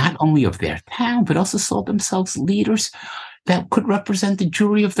not only of their town, but also saw themselves leaders that could represent the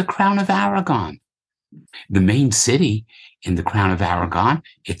Jewry of the Crown of Aragon. The main city in the Crown of Aragon,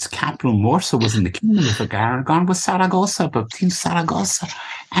 its capital more so was in the Kingdom of Aragon, was Saragossa, but between Saragossa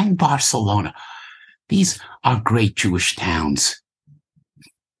and Barcelona. These are great Jewish towns.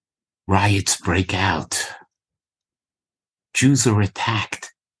 Riots break out. Jews are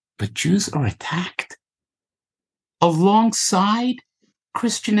attacked, but Jews are attacked alongside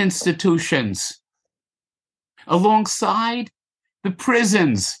Christian institutions, alongside the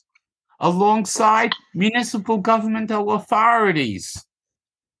prisons, alongside municipal governmental authorities,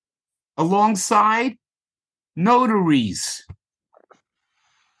 alongside notaries.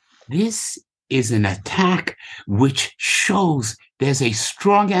 This is an attack which shows there's a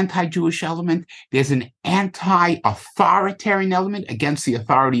strong anti-Jewish element. There's an anti-authoritarian element against the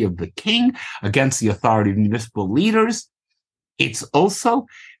authority of the king, against the authority of municipal leaders. It's also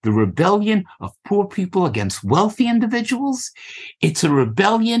the rebellion of poor people against wealthy individuals. It's a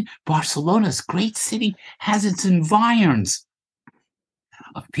rebellion. Barcelona's great city has its environs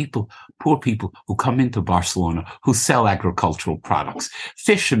of people, poor people who come into Barcelona, who sell agricultural products,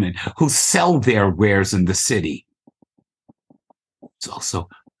 fishermen who sell their wares in the city. It's also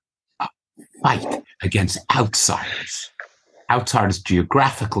a fight against outsiders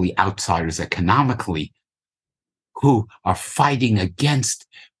geographically, outsiders economically, who are fighting against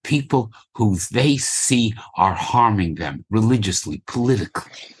people who they see are harming them religiously,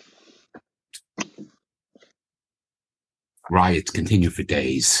 politically. Riots continue for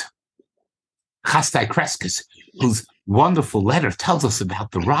days. Chastai Crescus, whose wonderful letter tells us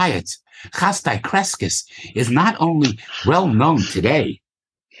about the riots, Chastai Crescus is not only well known today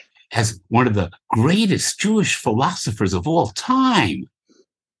as one of the greatest Jewish philosophers of all time,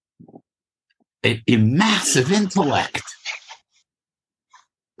 a massive intellect.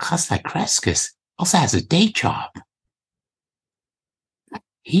 Chastai Crescus also has a day job.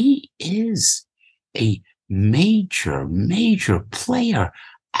 He is a major player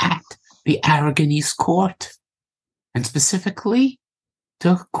at the Aragonese court, and specifically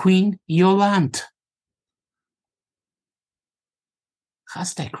to Queen Yolande.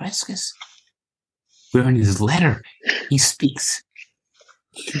 Chastai Crescus, where in his letter he speaks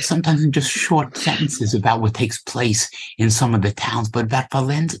sometimes in just short sentences about what takes place in some of the towns, but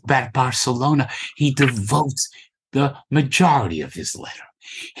about Barcelona, he devotes the majority of his letter.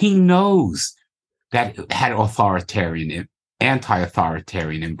 He knows that it had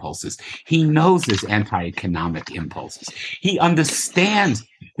anti-authoritarian impulses. He knows there's anti-economic impulses. He understands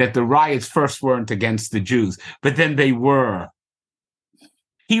that the riots first weren't against the Jews, but then they were.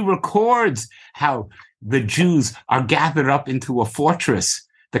 He records how the Jews are gathered up into a fortress,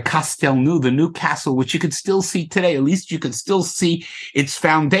 the Castel Nou, the new castle, which you can still see today. At least you can still see its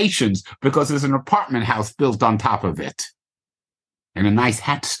foundations because there's an apartment house built on top of it and a nice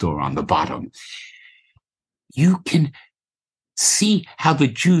hat store on the bottom. You can see how the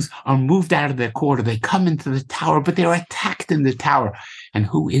Jews are moved out of their quarter. They come into the tower, but they're attacked in the tower. And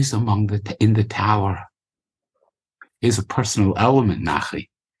who is in the tower? Here's a personal element, Nachi.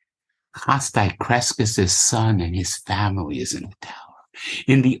 Chastai Crescus' son and his family is in the tower.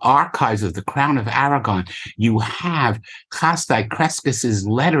 In the archives of the Crown of Aragon, you have Chastai Crescus'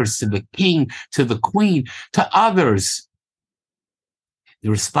 letters to the king, to the queen, to others. The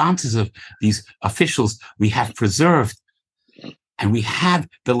responses of these officials we have preserved, and we have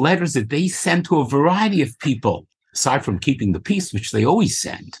the letters that they send to a variety of people, aside from keeping the peace, which they always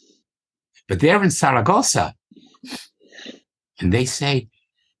send. But they're in Saragossa, and they say,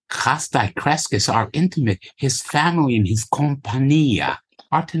 Chastai Crescus, our intimate, his family and his compania,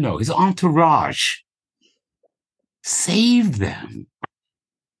 hard to know, his entourage, saved them.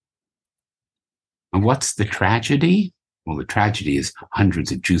 And what's the tragedy? Well, the tragedy is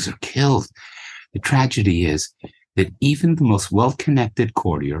hundreds of Jews are killed. The tragedy is that even the most well-connected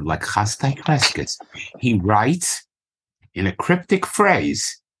courtier, like Chastai Crescus, he writes in a cryptic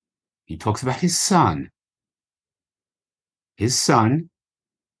phrase. He talks about his son,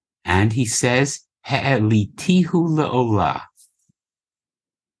 and he says, He'elitihu le'olah.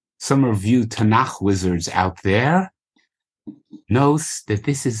 Some of you Tanakh wizards out there knows that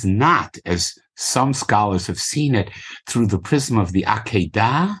this is not, as some scholars have seen it, through the prism of the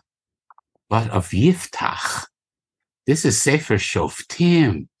Akedah, but of Yiftach. This is Sefer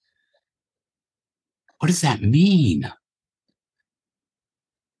Shoftim. What does that mean?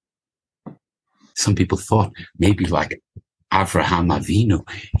 Some people thought maybe like Avraham Avinu,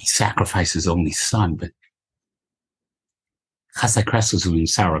 he sacrificed his only son, but Chastai Crescus was in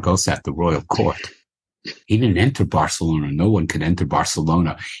Saragossa at the royal court. He didn't enter Barcelona. No one could enter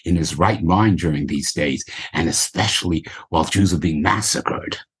Barcelona in his right mind during these days, and especially while Jews are being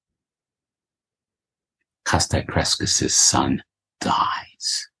massacred. Chastai Crescus' son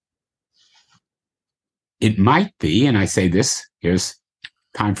dies. It might be, and I say this, here's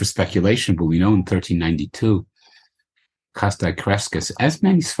time for speculation, but we know in 1392, Chastai Crescus, as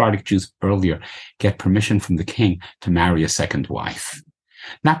many Sephardic Jews earlier, get permission from the king to marry a second wife.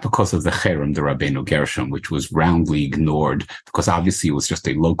 Not because of the Cherem, the Rabbeinu Gershom, which was roundly ignored, because obviously it was just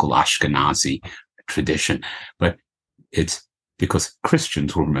a local Ashkenazi tradition, but it's because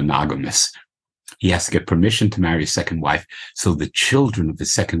Christians were monogamous. He has to get permission to marry a second wife, so the children of the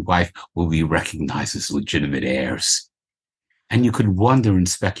second wife will be recognized as legitimate heirs. And you could wonder and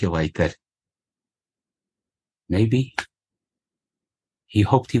speculate that maybe he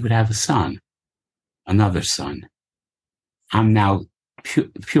hoped he would have a son, another son. I'm now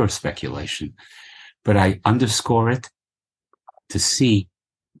pure speculation, but I underscore it to see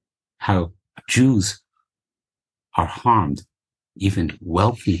how Jews are harmed, even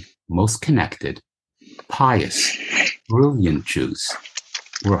wealthy, most connected, pious, brilliant Jews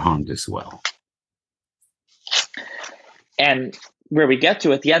were harmed as well. And where we get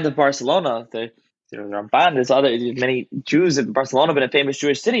to at the end of Barcelona, the Ramban, there's many Jews in Barcelona, but a famous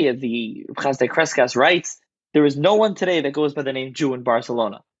Jewish city. The Chas de Crescas writes, there is no one today that goes by the name Jew in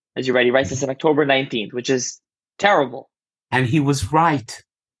Barcelona. As you read, he writes this on October 19th, which is terrible. And he was right,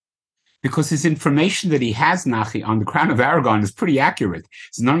 because his information that he has, Nachi, on the Crown of Aragon is pretty accurate.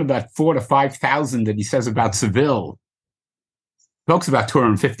 It's none of that 4,000 to 5,000 that he says about Seville. He talks about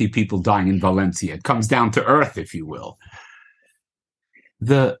 250 people dying in Valencia. It comes down to earth, if you will.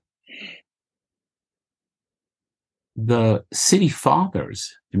 The city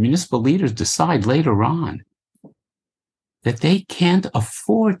fathers, the municipal leaders, decide later on that they can't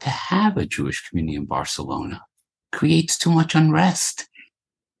afford to have a Jewish community in Barcelona. It creates too much unrest.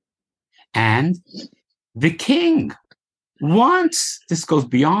 And the king wants, this goes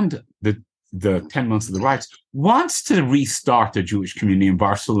beyond the 10 months of the riots, wants to restart a Jewish community in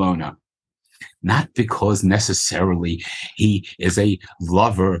Barcelona. Not because necessarily he is a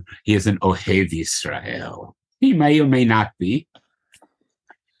lover, he is an Ohev Yisrael. He may or may not be.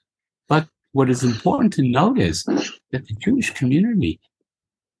 But what is important to note is that the Jewish community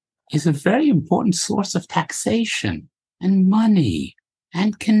is a very important source of taxation and money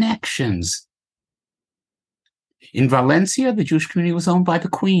and connections. In Valencia, the Jewish community was owned by the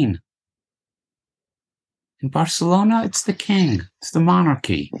queen. In Barcelona, it's the king, it's the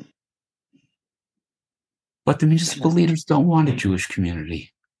monarchy. But the municipal leaders don't want a Jewish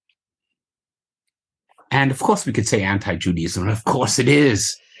community. And of course, we could say anti-Judaism, and of course it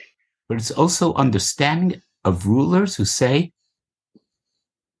is. But it's also understanding of rulers who say,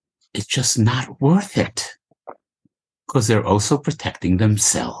 it's just not worth it, because they're also protecting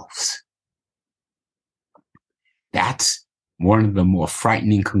themselves. That's one of the more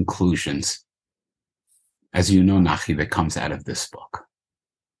frightening conclusions, as you know, Nachi, that comes out of this book.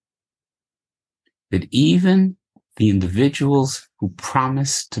 That even the individuals who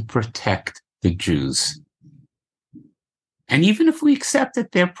promise to protect the Jews, and even if we accept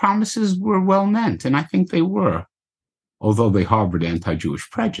that their promises were well meant, and I think they were, although they harbored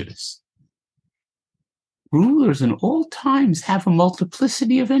anti-Jewish prejudice, rulers in all times have a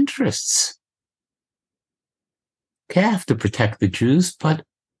multiplicity of interests. They have to protect the Jews, but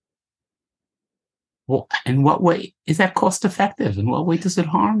in what way is that cost effective? In what way does it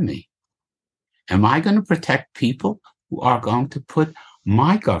harm me? Am I going to protect people who are going to put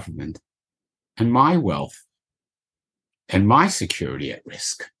my government and my wealth and my security at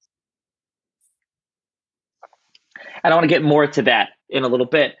risk? And I want to get more to that in a little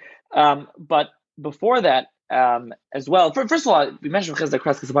bit. But before that, as well, first of all, we mentioned Chas de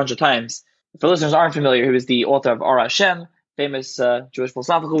Crescas a bunch of times. For listeners who aren't familiar, he was the author of Or Hashem, famous Jewish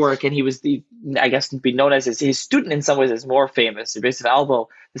philosophical work, and he was I guess, be known as his student in some ways is more famous. Yosef Albo,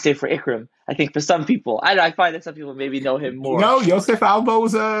 the Sefer Ikrim. I think for some people, I find that some people maybe know him more. No, Yosef Albo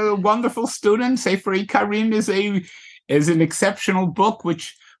was a wonderful student. Sefer Ikarim is an exceptional book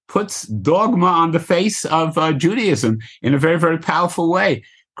which puts dogma on the face of Judaism in a very, very powerful way.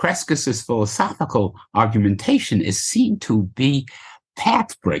 Crescas's philosophical argumentation is seen to be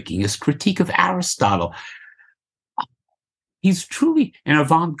path-breaking. His critique of Aristotle. He's truly an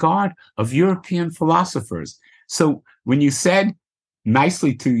avant-garde of European philosophers. So when you said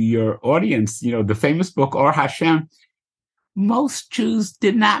nicely to your audience, the famous book, Or Hashem, most Jews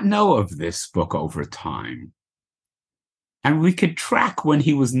did not know of this book over time. And we could track when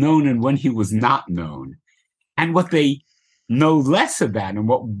he was known and when he was not known, and what they know less about and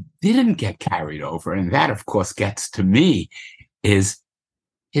what didn't get carried over. And that, of course, gets to me, is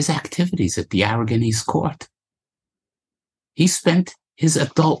his activities at the Aragonese court. He spent his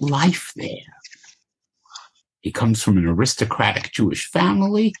adult life there. He comes from an aristocratic Jewish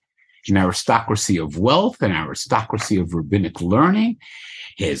family, an aristocracy of wealth, an aristocracy of rabbinic learning.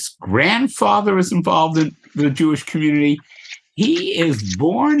 His grandfather is involved in the Jewish community. He is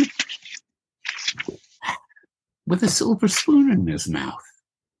born with a silver spoon in his mouth.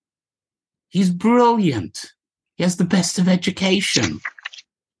 He's brilliant. He has the best of education.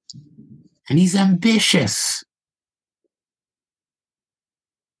 And he's ambitious.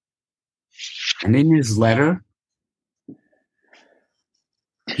 And in his letter,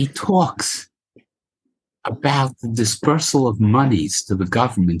 he talks about the dispersal of monies to the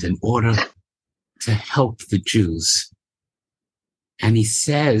government in order to help the Jews. And he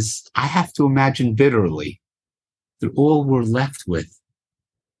says, I have to imagine bitterly that all we're left with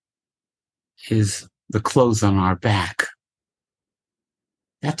is the clothes on our back.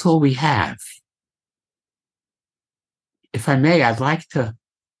 That's all we have. If I may, I'd like to,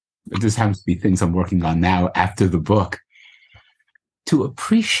 this happens to be things I'm working on now after the book, to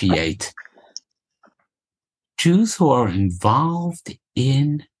appreciate Jews who are involved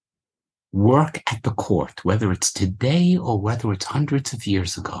in work at the court, whether it's today or whether it's hundreds of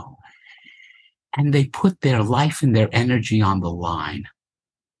years ago, and they put their life and their energy on the line,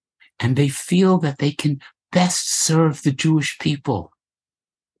 and they feel that they can best serve the Jewish people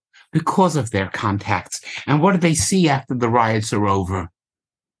because of their contacts. And what do they see after the riots are over?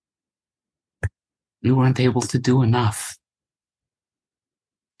 We weren't able to do enough.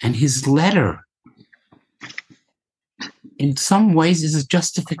 And his letter, in some ways, is a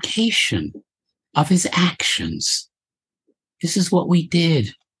justification of his actions. This is what we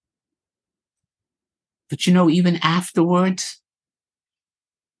did. But even afterwards,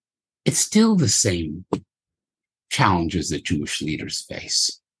 it's still the same challenges that Jewish leaders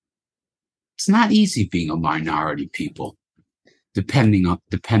face. It's not easy being a minority people, dependent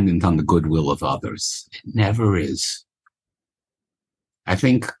on the goodwill of others. It never is. I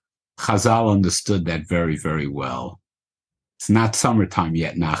think Chazal understood that very, very well. It's not summertime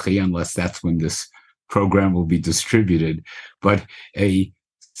yet, Nachi, unless that's when this program will be distributed. But a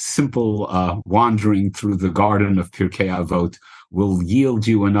simple wandering through the garden of Pirkei Avot will yield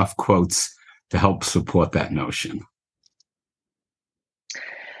you enough quotes to help support that notion.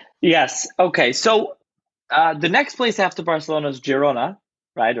 Yes. Okay. So the next place after Barcelona is Girona,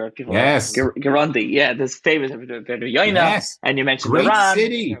 right? Or people Girondi. Yeah, this famous Yoina. Yes. And you mentioned great Iran.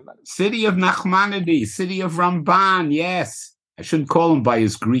 City of Nachmanides, city of Ramban. Yes. I shouldn't call him by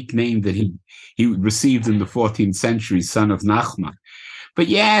his Greek name that he received in the 14th century, son of Nachman. But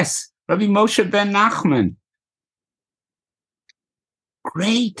yes, Rabbi Moshe ben Nachman.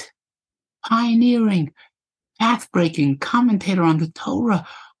 Great, pioneering, path-breaking commentator on the Torah,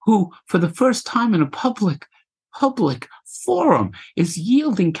 who, for the first time in a public forum, is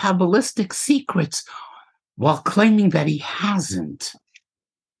yielding Kabbalistic secrets while claiming that he hasn't.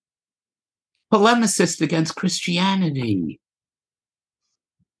 Polemicist against Christianity.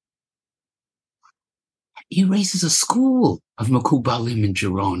 He raises a school of Mekubalim in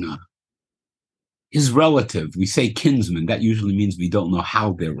Girona. His relative, we say kinsman, that usually means we don't know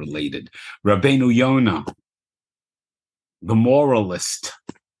how they're related. Rabbeinu Yonah, the moralist,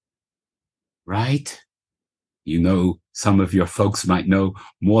 right? Some of your folks might know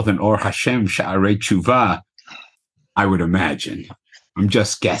more than Or Hashem Sha'arei Tshuva, I would imagine. I'm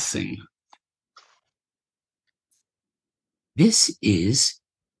just guessing. This is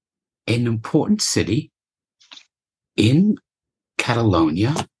an important city in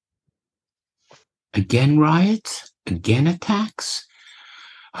Catalonia. Again riots, again attacks,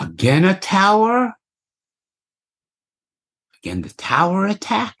 again a tower, again the tower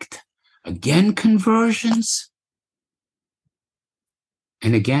attacked, again conversions,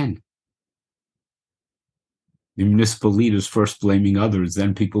 and again the municipal leaders first blaming others,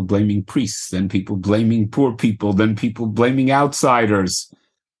 then people blaming priests, then people blaming poor people, then people blaming outsiders.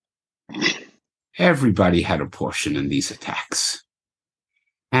 Everybody had a portion in these attacks.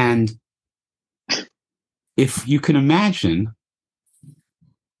 And if you can imagine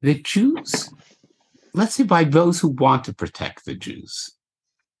the Jews, let's say by those who want to protect the Jews,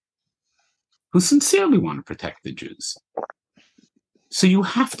 who sincerely want to protect the Jews. So you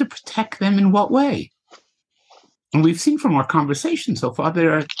have to protect them in what way? And we've seen from our conversation so far,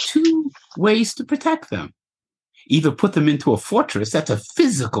 there are two ways to protect them. Either put them into a fortress, that's a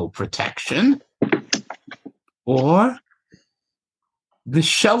physical protection, or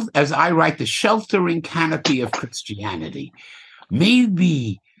as I write, the sheltering canopy of Christianity.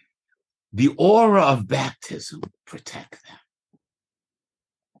 Maybe the aura of baptism protect them.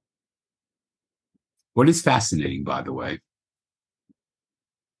 What is fascinating, by the way,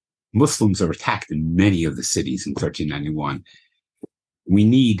 Muslims are attacked in many of the cities in 1391. We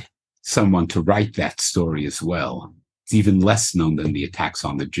need someone to write that story as well. It's even less known than the attacks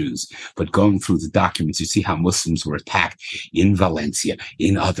on the Jews. But going through the documents, you see how Muslims were attacked in Valencia,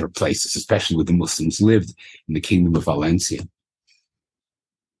 in other places, especially where the Muslims lived in the Kingdom of Valencia.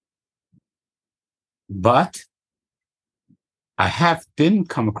 But I didn't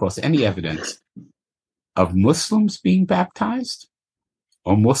come across any evidence of Muslims being baptized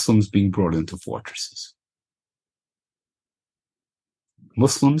or Muslims being brought into fortresses.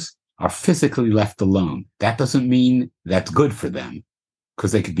 Muslims are physically left alone. That doesn't mean that's good for them,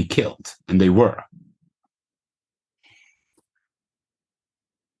 because they could be killed, and they were.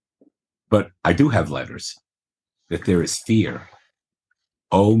 But I do have letters that there is fear.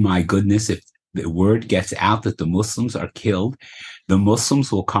 Oh my goodness, if the word gets out that the Muslims are killed, the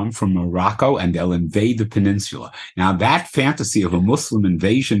Muslims will come from Morocco and they'll invade the peninsula. Now, that fantasy of a Muslim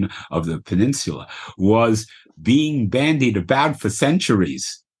invasion of the peninsula was being bandied about for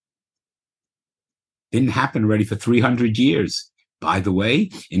centuries. Didn't happen already for 300 years. By the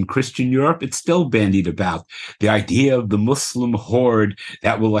way, in Christian Europe, it's still bandied about. The idea of the Muslim horde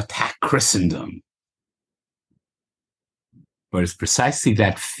that will attack Christendom. But it's precisely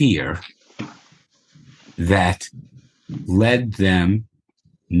that fear that led them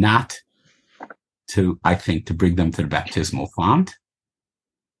not to, I think, to bring them to the baptismal font,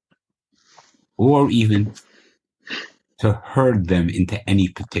 or even to herd them into any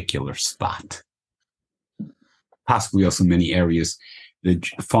particular spot. Possibly also many areas, the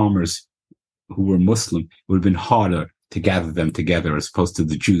farmers who were Muslim, it would have been harder to gather them together as opposed to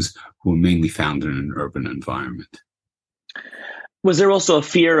the Jews who were mainly found in an urban environment. Was there also a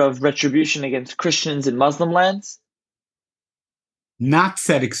fear of retribution against Christians in Muslim lands? Not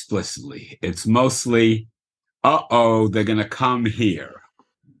said explicitly. It's mostly, they're going to come here.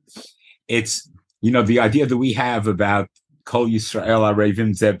 It's, the idea that we have about Kol Yisrael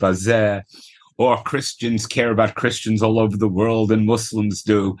Arevim Zeh Bazeh, or Christians care about Christians all over the world and Muslims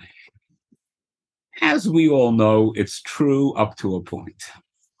do. As we all know, it's true up to a point.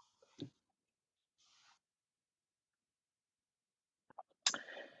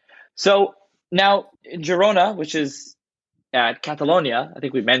 So now in Girona, which is Catalonia, I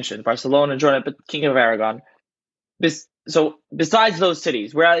think we mentioned Barcelona, Girona, but King of Aragon. So besides those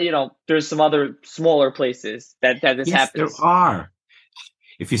cities, where there's some other smaller places that this happens. Yes, there are.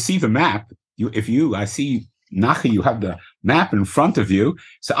 If you see the map, I see Nachi, you have the map in front of you,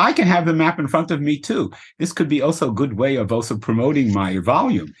 so I can have the map in front of me too. This could be also a good way of also promoting my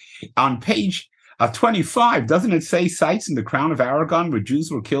volume. On page 25, doesn't it say sites in the Crown of Aragon where Jews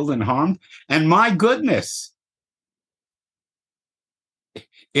were killed and harmed? And my goodness,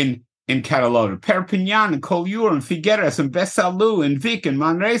 in Catalonia, Perpignan, and Collioure, and Figueres, and Besalú, and Vic, and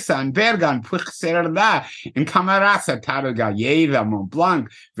Manresa, and Berga, and Puigcerdà, and Camarasa, Tarragalleda, Montblanc,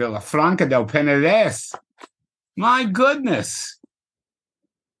 Vilafranca del Penedès. My goodness.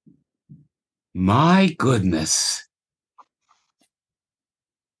 My goodness.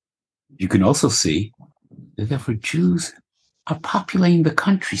 You can also see that therefore Jews are populating the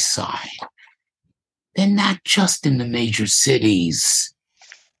countryside. They're not just in the major cities.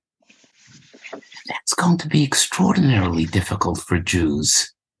 That's going to be extraordinarily difficult for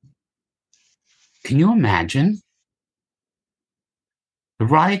Jews. Can you imagine? The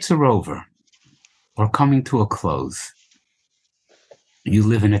riots are over or coming to a close. You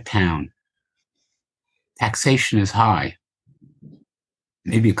live in a town. Taxation is high.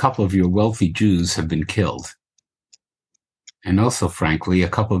 Maybe a couple of your wealthy Jews have been killed. And also, frankly, a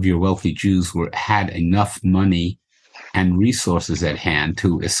couple of your wealthy Jews had enough money and resources at hand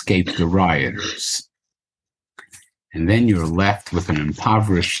to escape the rioters. And then you're left with an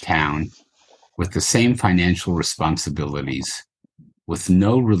impoverished town with the same financial responsibilities, with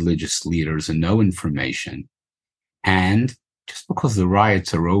no religious leaders and no information. And just because the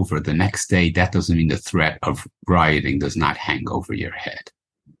riots are over the next day, that doesn't mean the threat of rioting does not hang over your head.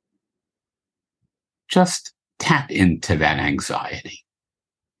 Just tap into that anxiety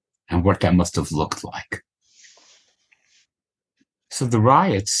and what that must have looked like. So the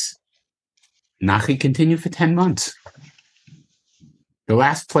riots, Nachi, continue for 10 months. The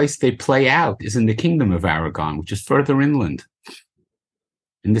last place they play out is in the Kingdom of Aragon, which is further inland,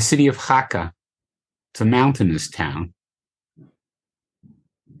 in the city of Jaca. It's a mountainous town.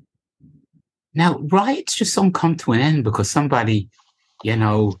 Now, riots just don't come to an end because somebody,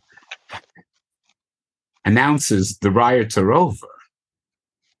 announces the riots are over.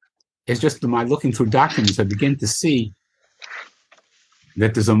 It's just by looking through documents, I begin to see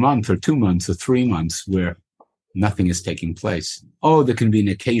that there's a month or 2 months or 3 months where nothing is taking place. Oh, there can be an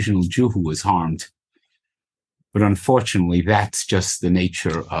occasional Jew who is harmed. But unfortunately, that's just the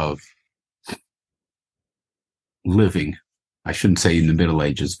nature of living. I shouldn't say in the Middle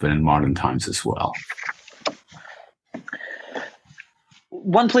Ages, but in modern times as well.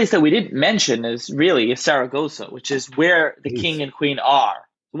 One place that we didn't mention is Saragossa, which is where the king and queen are.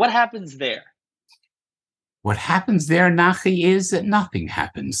 What happens there? What happens there, Nachi, is that nothing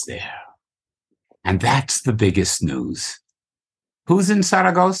happens there. And that's the biggest news. Who's in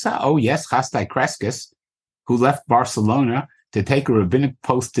Saragossa? Oh, yes, Chastai Crescus, who left Barcelona to take a rabbinic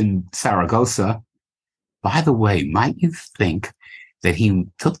post in Saragossa. By the way, might you think that he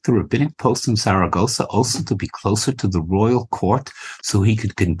took the rabbinic post in Saragossa also to be closer to the royal court so he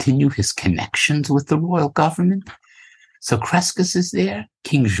could continue his connections with the royal government? So Crescus is there,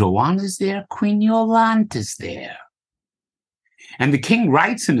 King Joan is there, Queen Yolande is there. And the king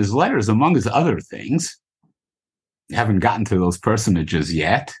writes in his letters, among his other things, we haven't gotten to those personages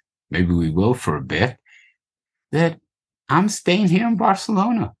yet, maybe we will for a bit, that I'm staying here in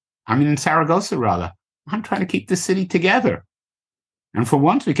Barcelona. In Saragossa, rather. I'm trying to keep the city together. And for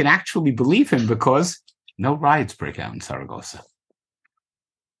once, we can actually believe him because no riots break out in Saragossa.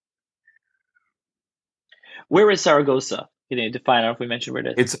 Where is Saragossa? You need to find out if we mentioned where it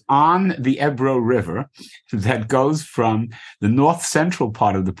is. It's on the Ebro River that goes from the north-central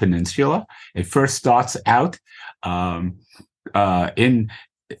part of the peninsula. It first starts out the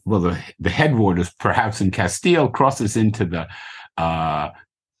headwaters, perhaps in Castile, crosses into the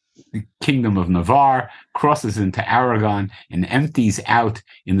Kingdom of Navarre, crosses into Aragon, and empties out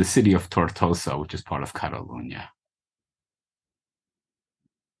in the city of Tortosa, which is part of Catalonia.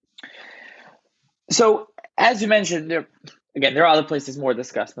 So, as you mentioned, there are other places more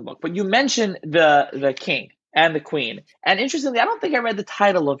discussed in the book, but you mentioned the king and the queen. And interestingly, I don't think I read the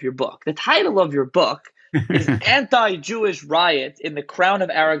title of your book. The title of your book is Anti-Jewish Riot in the Crown of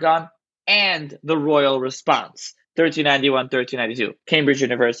Aragon and the Royal Response, 1391-1392, Cambridge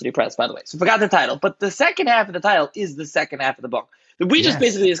University Press, by the way. So forgot the title, but the second half of the title is the second half of the book. We just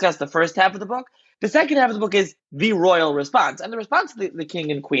basically discussed the first half of the book. The second half of the book is the Royal Response, and the response to the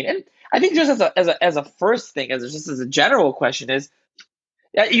king and queen. And I think just as a first thing, as a general question is,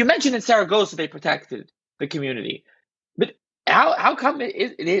 you mentioned in Saragossa they protected the community, but how come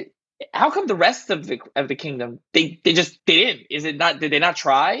how come the rest of the kingdom they didn't? Is it not? Did they not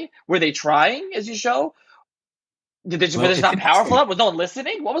try? Were they trying, as you show? Were they just not powerful enough? Was no one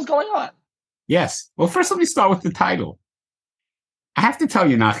listening? What was going on? Yes. Well, first let me start with the title. I have to tell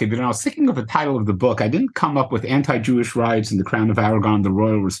you, Nachi, that when I was thinking of the title of the book, I didn't come up with Anti-Jewish Riots in the Crown of Aragon, the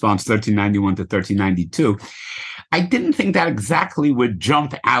Royal Response, 1391-1392. I didn't think that exactly would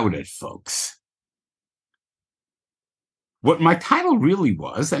jump out at folks. What my title really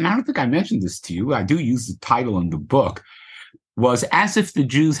was, and I don't think I mentioned this to you, I do use the title in the book, was As If the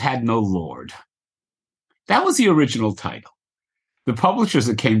Jews Had No Lord. That was the original title. The publishers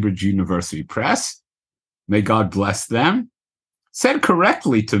at Cambridge University Press, may God bless them, said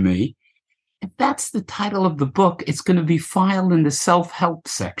correctly to me, if that's the title of the book, it's going to be filed in the self-help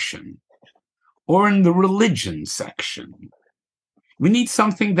section or in the religion section. We need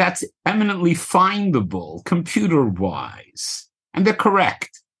something that's eminently findable, computer-wise. And they're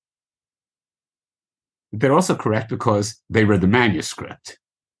correct. They're also correct because they read the manuscript.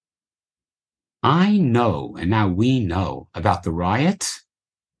 I know, and now we know, about the riots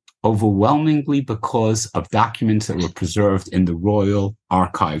overwhelmingly because of documents that were preserved in the Royal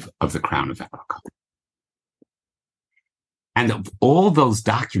Archive of the Crown of Aragon. And of all those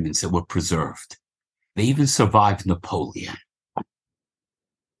documents that were preserved, they even survived Napoleon.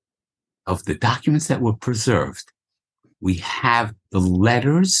 Of the documents that were preserved, we have the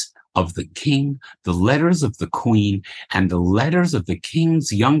letters of the king, the letters of the queen, and the letters of the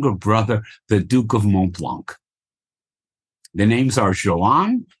king's younger brother, the Duke of Montblanc. The names are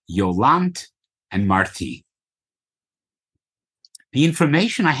Joan, Yolande, and Marty. The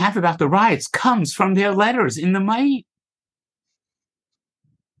information I have about the riots comes from their letters in the Maid.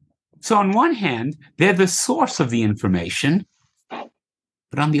 So on one hand, they're the source of the information,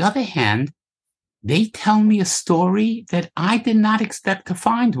 but on the other hand, they tell me a story that I did not expect to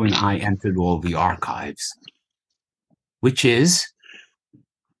find when I entered all the archives, which is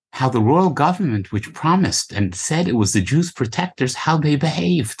how the royal government, which promised and said it was the Jews' protectors, how they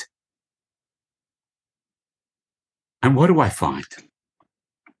behaved. And what do I find?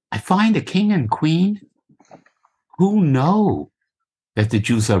 I find a king and queen who know that the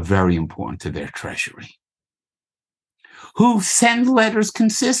Jews are very important to their treasury, who send letters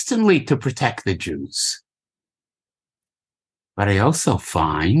consistently to protect the Jews. But I also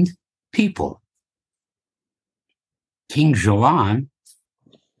find people. King Joan,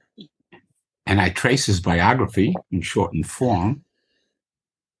 and I trace his biography in shortened form,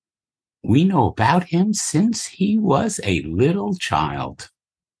 we know about him since he was a little child.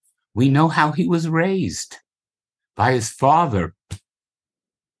 We know how he was raised by his father,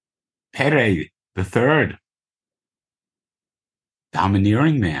 Pere III,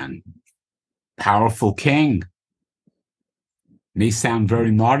 domineering man, powerful king. May sound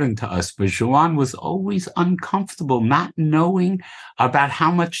very modern to us, but Joan was always uncomfortable not knowing about how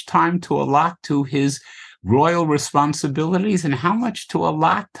much time to allot to his royal responsibilities and how much to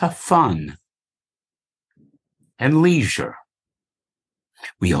allot to fun and leisure.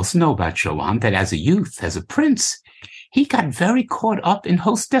 We also know about Joan that as a youth, as a prince, he got very caught up in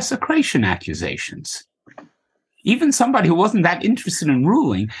host desecration accusations. even somebody who wasn't that interested in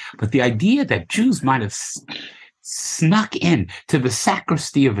ruling, but the idea that Jews might have snuck in to the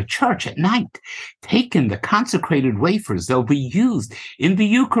sacristy of a church at night, taken the consecrated wafers, they'll be used in the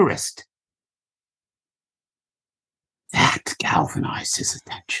Eucharist. That galvanized his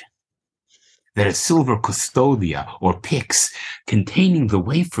attention. That a silver custodia or pyx containing the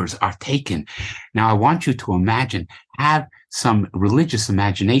wafers are taken. Now, I want you to imagine, have some religious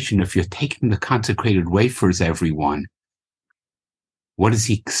imagination. If you're taking the consecrated wafers, everyone, what is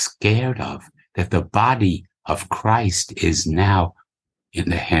he scared of? That the body of Christ is now in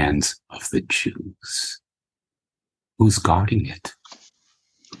the hands of the Jews. Who's guarding it?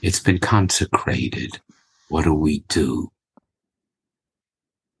 It's been consecrated. What do we do?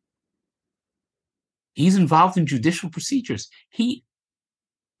 He's involved in judicial procedures. He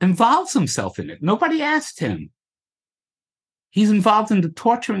involves himself in it. Nobody asked him. He's involved in the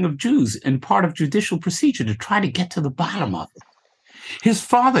torturing of Jews and part of judicial procedure to try to get to the bottom of it. His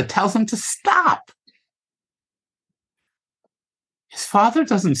father tells him to stop. His father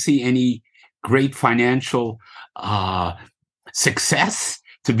doesn't see any great financial success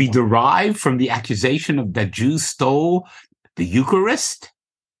to be derived from the accusation of that Jews stole the Eucharist.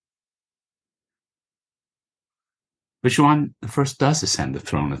 But Joan I does ascend the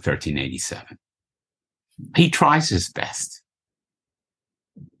throne in 1387. He tries his best.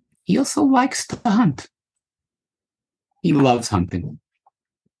 He also likes to hunt. He loves hunting.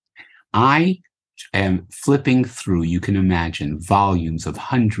 I am flipping through, you can imagine, volumes of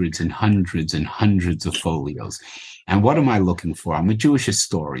hundreds and hundreds and hundreds of folios. And what am I looking for? I'm a Jewish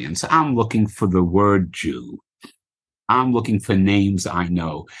historian, so I'm looking for the word Jew. I'm looking for names I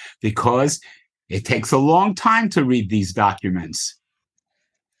know, because it takes a long time to read these documents.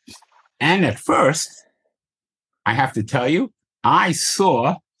 And at first, I have to tell you, I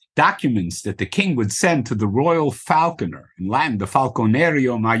saw documents that the king would send to the royal falconer, in Latin, the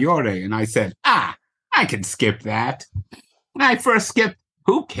falconerio maiore, and I said, I can skip that. When I first skipped,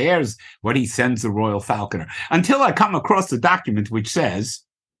 who cares what he sends the royal falconer? Until I come across the document which says,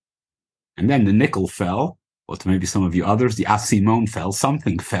 and then the nickel fell, or to maybe some of you others, the asimon fell,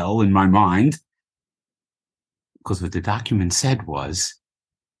 something fell in my mind, because what the document said was,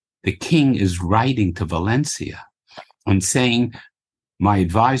 the king is writing to Valencia and saying, my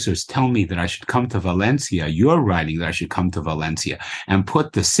advisors tell me that I should come to Valencia. You're writing that I should come to Valencia and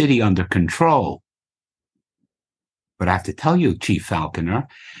put the city under control. But I have to tell you, Chief Falconer,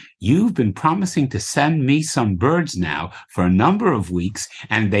 you've been promising to send me some birds now for a number of weeks,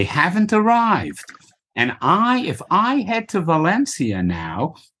 and they haven't arrived. And if I head to Valencia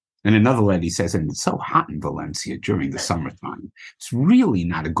now, and another lady says, and it's so hot in Valencia during the summertime, it's really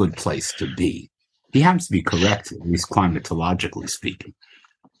not a good place to be. He happens to be correct, at least climatologically speaking.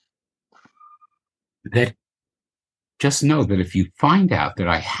 That just know that if you find out that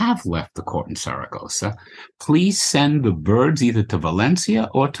I have left the court in Saragossa, please send the birds either to Valencia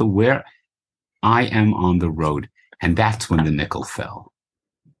or to where I am on the road. And that's when the nickel fell.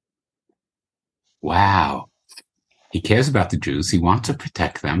 Wow. He cares about the Jews. He wants to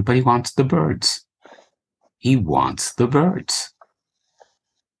protect them, but he wants the birds. He wants the birds.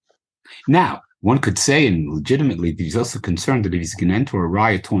 Now, one could say, and legitimately, that he's also concerned that if he's going to enter a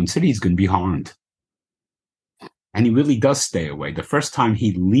riot-torn city, he's going to be harmed. And he really does stay away. The first time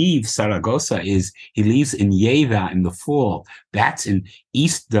he leaves Saragossa is he leaves in Lleida in the fall. That's in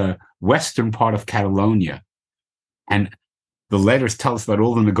the western part of Catalonia. And the letters tell us about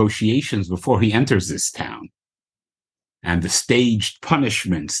all the negotiations before he enters this town and the staged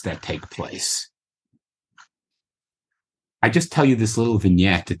punishments that take place. I just tell you this little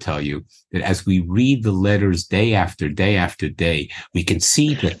vignette to tell you that as we read the letters day after day after day, we can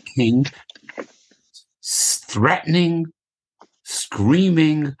see the king threatening,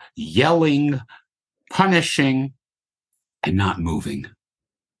 screaming, yelling, punishing, and not moving.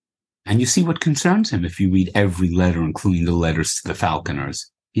 And you see what concerns him if you read every letter, including the letters to the falconers.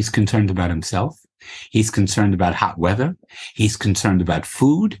 He's concerned about himself. He's concerned about hot weather. He's concerned about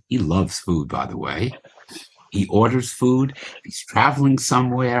food. He loves food, by the way. He orders food. He's traveling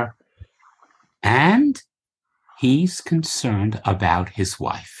somewhere. And he's concerned about his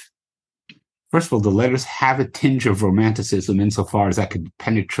wife. First of all, the letters have a tinge of romanticism insofar as that could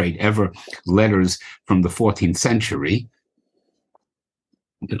penetrate ever letters from the 14th century.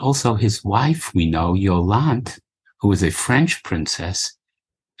 But also his wife, we know, Yolande, who is a French princess,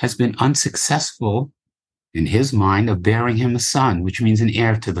 has been unsuccessful, in his mind, of bearing him a son, which means an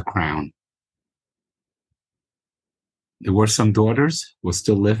heir to the crown. There were some daughters who were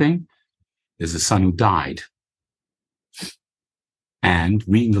still living. There's a son who died. And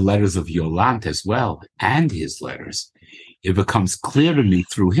reading the letters of Yolande as well, and his letters, it becomes clear to me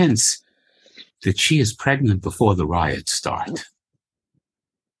through hints that she is pregnant before the riots start.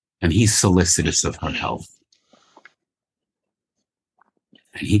 And he's solicitous of her health.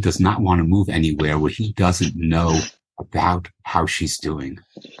 And he does not want to move anywhere where he doesn't know about how she's doing.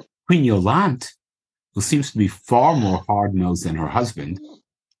 Queen Yolande, who seems to be far more hard-nosed than her husband,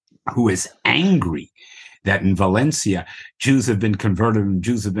 who is angry that in Valencia, Jews have been converted and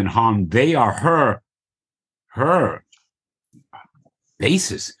Jews have been harmed. They are her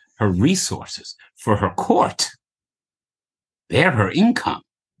basis, her resources for her court. They're her income.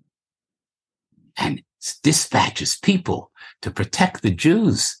 And dispatches people to protect the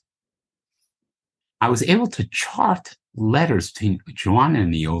Jews. I was able to chart letters between Joanna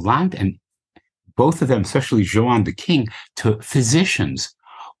and Yolande, and both of them, especially Joan the king, to physicians,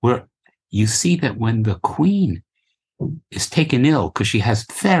 where you see that when the queen is taken ill because she has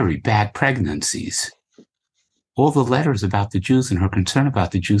very bad pregnancies, all the letters about the Jews and her concern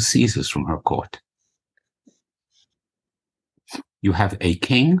about the Jews ceases from her court. You have a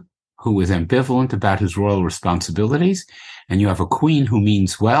king who is ambivalent about his royal responsibilities, and you have a queen who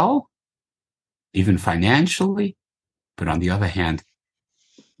means well, even financially, but on the other hand,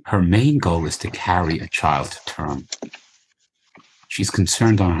 her main goal is to carry a child to term. She's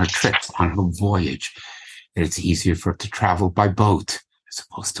concerned on her trips, on her voyage, that it's easier for her to travel by boat as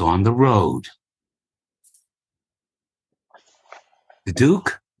opposed to on the road. The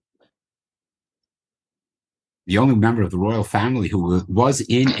Duke, the only member of the royal family who was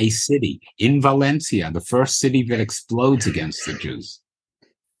in a city, in Valencia, the first city that explodes against the Jews.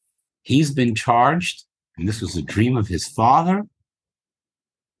 He's been charged, and this was a dream of his father,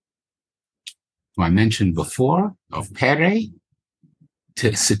 who I mentioned before, of Pere,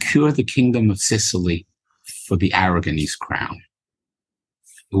 to secure the kingdom of Sicily for the Aragonese crown.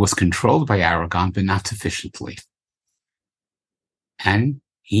 It was controlled by Aragon, but not sufficiently. And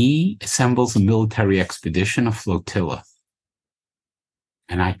he assembles a military expedition, a flotilla.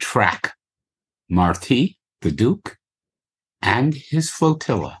 And I track Martí, the Duke, and his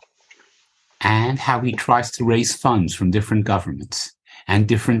flotilla, and how he tries to raise funds from different governments and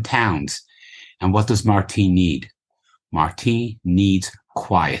different towns. And what does Martí need? Martí needs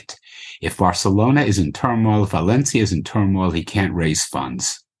quiet. If Barcelona is in turmoil, if Valencia is in turmoil, he can't raise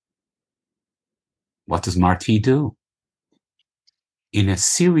funds. What does Martí do? In a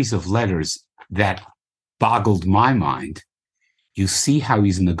series of letters that boggled my mind, you see how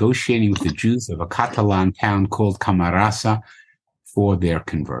he's negotiating with the Jews of a Catalan town called Camarasa for their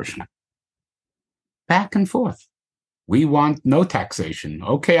conversion. Back and forth. We want no taxation.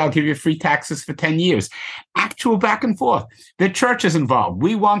 Okay, I'll give you free taxes for 10 years. Actual back and forth. The church is involved.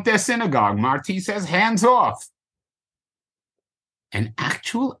 We want their synagogue. Martí says, hands off. An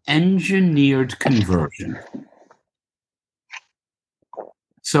actual engineered conversion.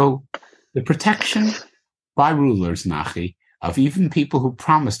 So the protection by rulers, Nachi, of even people who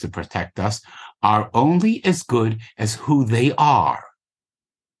promise to protect us are only as good as who they are,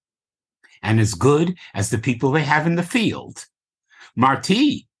 and as good as the people they have in the field.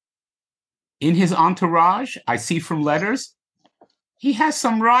 Martí, in his entourage, I see from letters, he has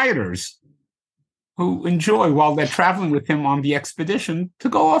some rioters who enjoy, while they're traveling with him on the expedition, to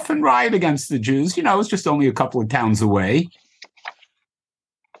go off and riot against the Jews. You know, it's just only a couple of towns away.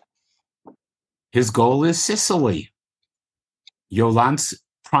 His goal is Sicily. Yolande's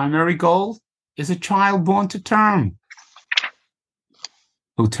primary goal is a child born to term,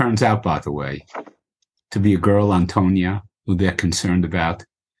 who turns out, by the way, to be a girl, Antonia, who they're concerned about,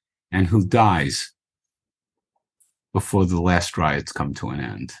 and who dies before the last riots come to an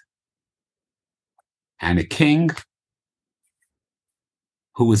end. And a king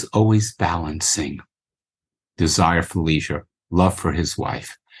who is always balancing desire for leisure, love for his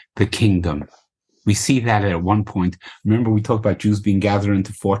wife, the kingdom. We see that at one point. Remember, we talked about Jews being gathered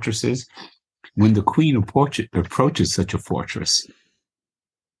into fortresses? When the queen approaches such a fortress,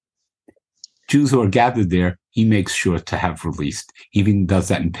 Jews who are gathered there, he makes sure to have released. He even does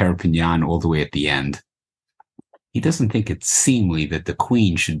that in Perpignan all the way at the end. He doesn't think it's seemly that the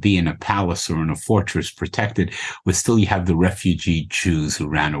queen should be in a palace or in a fortress protected, where still you have the refugee Jews who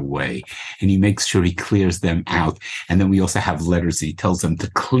ran away. And he makes sure he clears them out. And then we also have letters that he tells them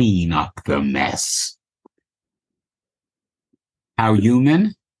to clean up the mess. How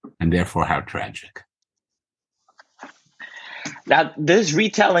human, and therefore how tragic. Now, this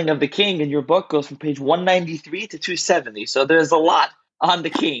retelling of the king in your book goes from page 193 to 270. So there's a lot on the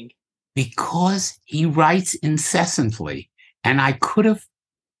king. Because he writes incessantly. And I could have,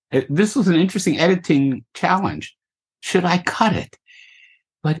 this was an interesting editing challenge. Should I cut it?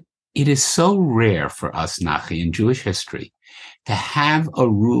 It is so rare for us, Nachi, in Jewish history, to have a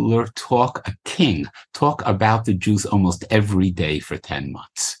ruler a king talk about the Jews almost every day for 10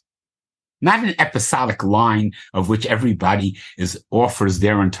 months. Not an episodic line of which everybody offers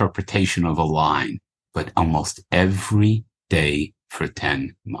their interpretation of a line, but almost every day for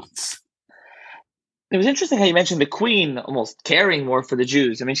 10 months. It was interesting how you mentioned the queen almost caring more for the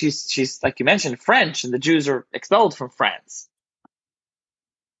Jews. I mean, she's like you mentioned, French, and the Jews are expelled from France.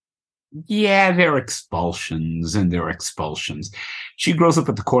 Yeah, there are expulsions and there are expulsions. She grows up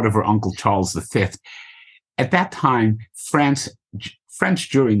at the court of her uncle Charles V. At that time, French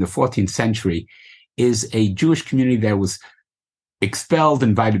Jewry in the 14th century is a Jewish community that was expelled,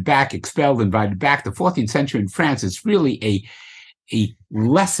 invited back, expelled, invited back. The 14th century in France is really a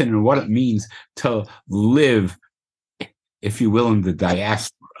lesson in what it means to live, if you will, in the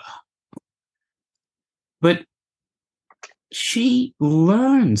diaspora. But she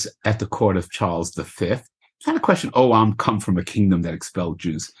learns at the court of Charles V, it's not a question, I'm come from a kingdom that expelled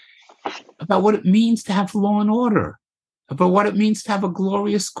Jews, about what it means to have law and order, about what it means to have a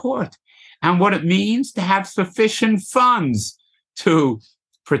glorious court, and what it means to have sufficient funds to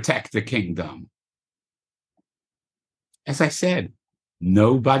protect the kingdom. As I said,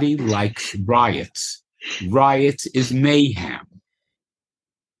 nobody likes riots. Riots is mayhem.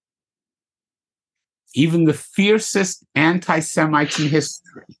 Even the fiercest anti-Semites in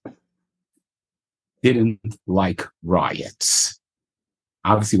history didn't like riots.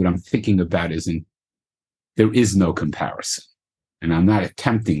 Obviously, what I'm thinking about there is no comparison. And I'm not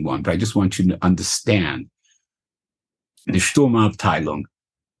attempting one, but I just want you to understand the Sturmabteilung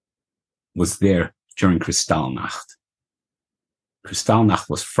was there during Kristallnacht. Kristallnacht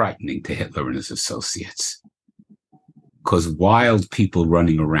was frightening to Hitler and his associates because wild people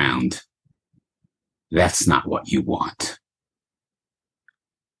running around, that's not what you want.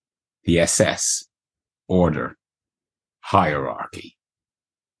 The SS, order, hierarchy,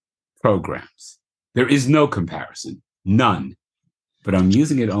 programs. There is no comparison, none. But I'm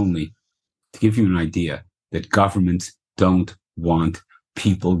using it only to give you an idea that governments don't want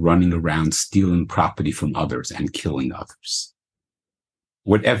people running around stealing property from others and killing others,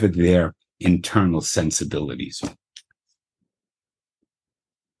 whatever their internal sensibilities are.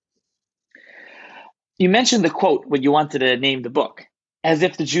 You mentioned the quote when you wanted to name the book, as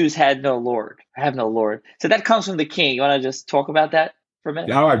if the Jews had no Lord, have no Lord. So that comes from the king. You want to just talk about that for a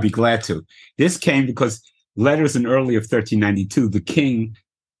minute? Oh, I'd be glad to. This came because letters in early of 1392, the king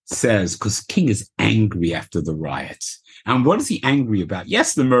says, because king is angry after the riots. And what is he angry about?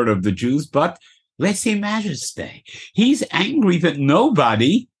 Yes, the murder of the Jews, but lèse-majesté. He's angry that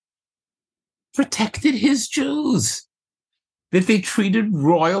nobody protected his Jews, that they treated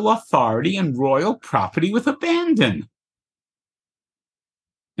royal authority and royal property with abandon.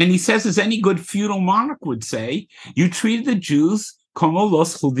 And he says, as any good feudal monarch would say, you treated the Jews como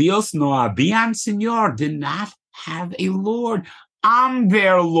los judíos no habían señor, did not have a lord. I'm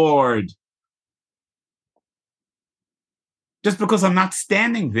their lord. Just because I'm not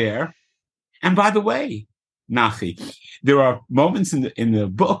standing there. And by the way, Nachi, there are moments in the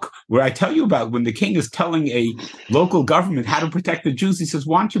book where I tell you about when the king is telling a local government how to protect the Jews. He says,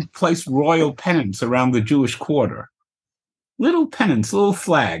 why don't you place royal pennants around the Jewish quarter? Little pennants, little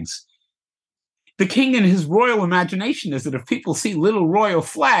flags. The king in his royal imagination is that if people see little royal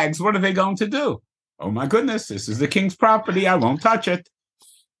flags, what are they going to do? Oh my goodness, this is the king's property. I won't touch it.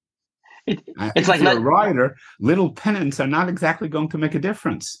 It's like a rider, little pennants are not exactly going to make a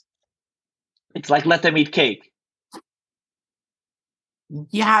difference. It's like let them eat cake.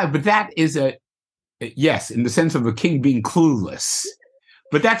 Yeah, but that is yes, in the sense of a king being clueless.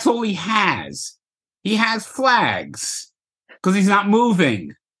 But that's all he has. He has flags because he's not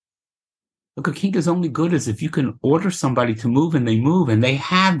moving. Look, a king is only good as if you can order somebody to move, and they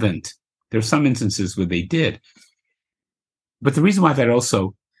haven't. There are some instances where they did. But the reason why that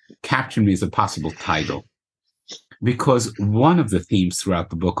also captured me as a possible title, because one of the themes throughout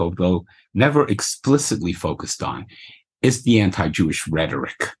the book, although never explicitly focused on, is the anti-Jewish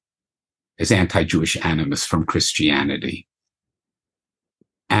rhetoric, is anti-Jewish animus from Christianity.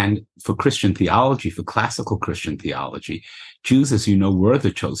 And for Christian theology, for classical Christian theology, Jews, as you know, were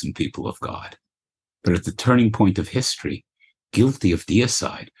the chosen people of God. But at the turning point of history, guilty of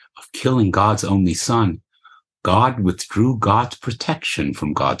deicide, of killing God's only son, God withdrew God's protection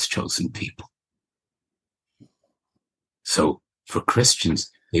from God's chosen people. So for Christians,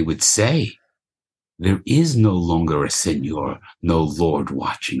 they would say, there is no longer a Señor, no Lord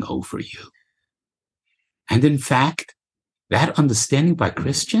watching over you. And in fact, that understanding by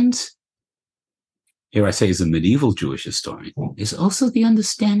Christians here I say as a medieval Jewish historian, is also the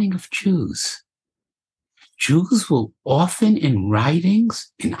understanding of Jews. Jews will often in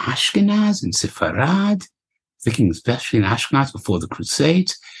writings in Ashkenaz, in Sepharad, thinking especially in Ashkenaz before the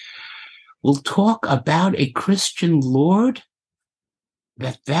Crusades, will talk about a Christian Lord,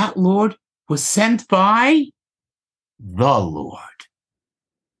 that Lord was sent by the Lord.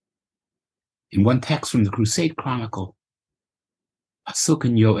 In one text from the Crusade Chronicle, Pasuk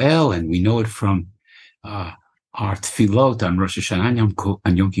in Yoel, and we know it from our tefillot on Rosh Hashanah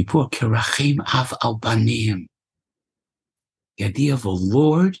and Yom Kippur, Kerachim av al banim. The idea of a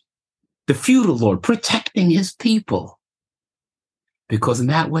Lord, the feudal Lord, protecting his people. Because in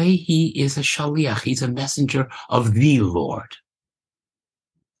that way, he is a shaliach, he's a messenger of the Lord.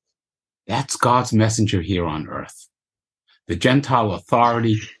 That's God's messenger here on earth. The Gentile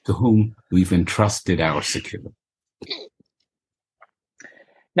authority to whom we've entrusted our security.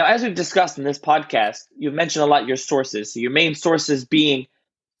 Now, as we've discussed in this podcast, you've mentioned a lot your sources. So your main sources being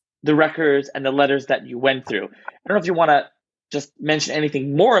the records and the letters that you went through. I don't know if you want to just mention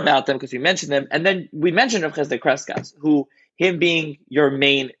anything more about them because we mentioned them. And then we mentioned Rav Chesed Kreskas, who him being your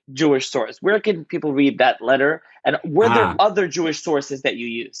main Jewish source. Where can people read that letter? And were there other Jewish sources that you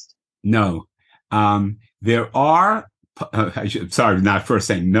used? No. There are, sorry, not first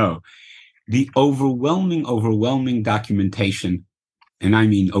saying no. The overwhelming documentation, and I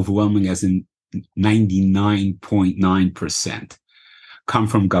mean overwhelming as in 99.9%, come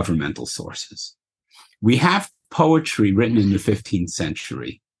from governmental sources. We have poetry written in the 15th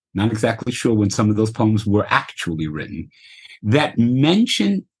century, not exactly sure when some of those poems were actually written, that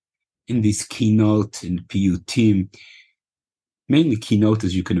mention in these kinot, in piyutim, mainly kinot,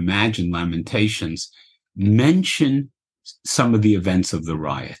 as you can imagine, lamentations, mention some of the events of the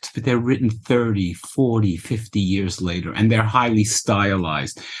riots, but they're written 30, 40, 50 years later, and they're highly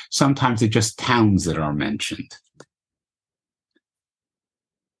stylized. Sometimes they're just towns that are mentioned.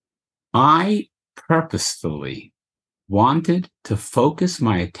 I purposefully wanted to focus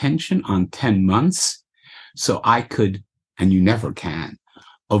my attention on 10 months so I could, and you never can,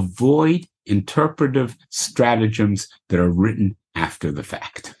 avoid interpretive stratagems that are written after the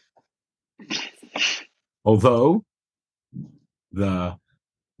fact. Although the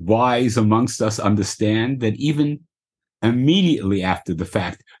wise amongst us understand that even immediately after the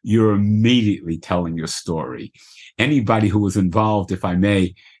fact, you're immediately telling your story. Anybody who was involved, if I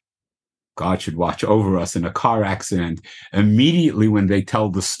may, God should watch over us, in a car accident, immediately when they tell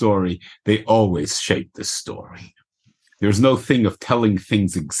the story, they always shape the story. There's no thing of telling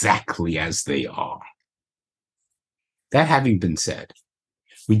things exactly as they are. That having been said,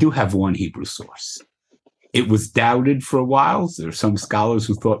 we do have one Hebrew source. It was doubted for a while. There are some scholars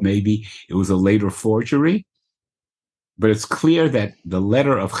who thought maybe it was a later forgery. But it's clear that the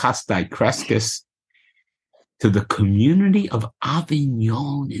letter of Chasdai Kreskes to the community of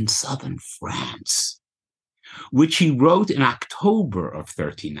Avignon in southern France, which he wrote in October of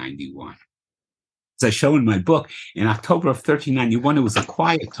 1391. As I show in my book, in October of 1391, it was a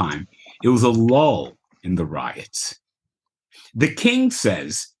quiet time. It was a lull in the riots. The king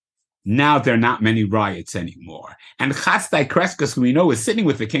says, now there are not many riots anymore. And Chasdai Kreskes, who we know is sitting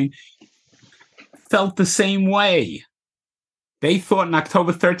with the king, felt the same way. They thought in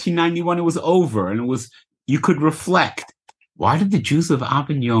October 1391 it was over, and it was, you could reflect. Why did the Jews of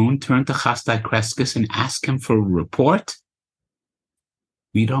Avignon turn to Chasdai Kreskes and ask him for a report?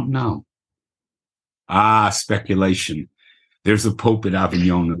 We don't know. Speculation. There's a pope at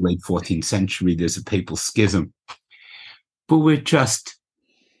Avignon in the late 14th century. There's a papal schism. But we're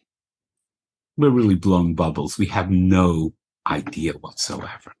really blowing bubbles. We have no idea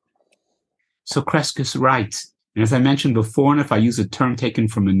whatsoever. So Kreskes writes, and as I mentioned before, and if I use a term taken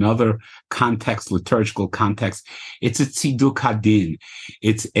from another context, liturgical context, it's a tziduk hadin.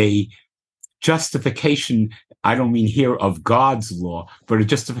 It's a justification, I don't mean here of God's law, but a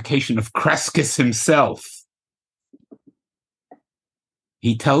justification of Kreskes himself.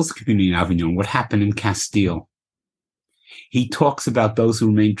 He tells the community in Avignon what happened in Castile. He talks about those who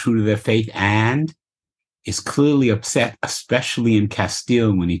remain true to their faith and is clearly upset, especially in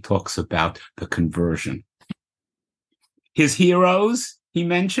Castile, when he talks about the conversion. His heroes, he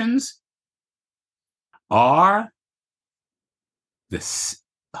mentions, are the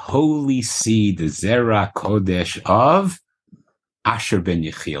holy seed, the Zera Kodesh of Asher ben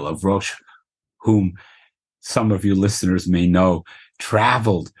Yechiel, of Rosh, whom some of you listeners may know,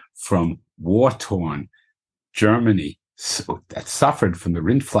 traveled from war-torn Germany, that suffered from the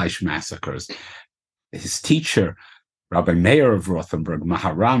Rindfleisch massacres. His teacher, Rabbi Meir of Rothenburg,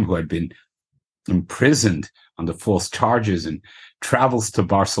 Maharam, who had been imprisoned under false charges and travels to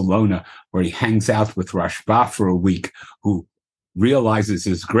Barcelona, where he hangs out with Rashba for a week, who realizes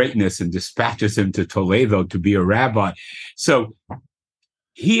his greatness and dispatches him to Toledo to be a rabbi. So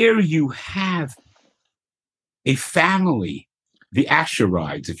here you have a family, the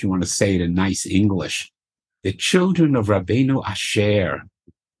Asherites, if you want to say it in nice English, the children of Rabbeinu Asher,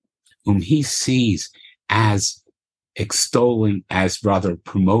 whom he sees as extolling, as rather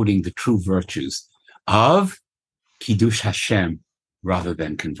promoting the true virtues of Kiddush Hashem rather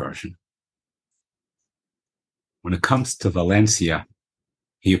than conversion. When it comes to Valencia,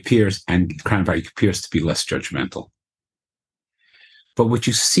 he appears, and Cranberry appears to be less judgmental. But what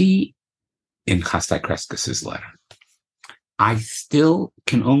you see in Chasdai Kreskes' letter, I still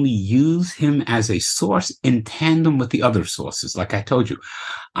can only use him as a source in tandem with the other sources. Like I told you,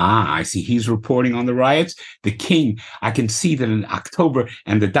 I see he's reporting on the riots. The king, I can see that in October,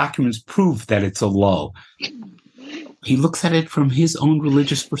 and the documents prove that it's a lull. He looks at it from his own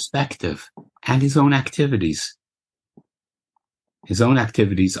religious perspective and his own activities. His own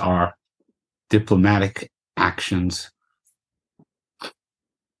activities are diplomatic actions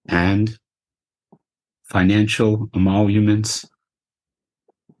and financial emoluments,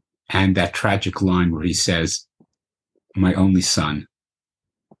 and that tragic line where he says, "My only son,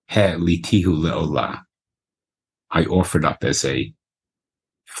 he litihu leolah, I offered up as a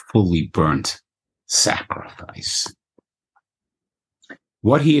fully burnt sacrifice."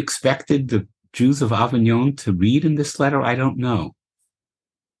 What he expected the Jews of Avignon to read in this letter, I don't know.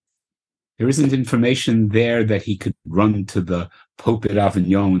 There isn't information there that he could run to the Pope at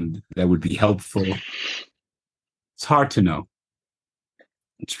Avignon that would be helpful. It's hard to know.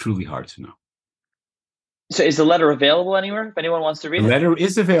 It's truly hard to know. So is the letter available anywhere if anyone wants to read it? The letter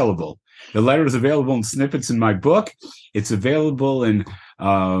is available. The letter is available in snippets in my book. It's available in,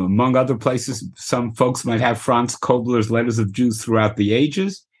 among other places, some folks might have Franz Kobler's Letters of Jews Throughout the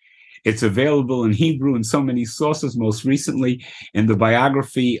Ages. It's available in Hebrew in so many sources, most recently in the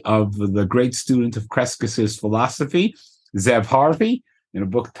biography of the great student of Kreskes' philosophy, Zev Harvey, in a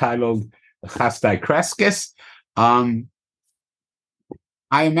book titled Chasdai Kreskes. I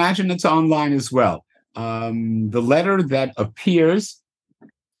imagine it's online as well. The letter that appears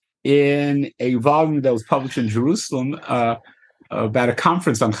in a volume that was published in Jerusalem about a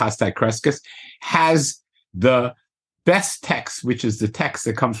conference on Chasdai Kreskes has the best text, which is the text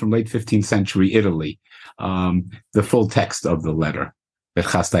that comes from late 15th century Italy, the full text of the letter that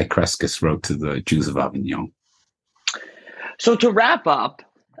Chasdai Kreskes wrote to the Jews of Avignon. So to wrap up,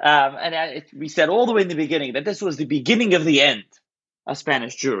 we said all the way in the beginning that this was the beginning of the end of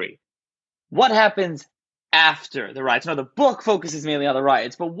Spanish Jewry. What happens after the riots? Now, the book focuses mainly on the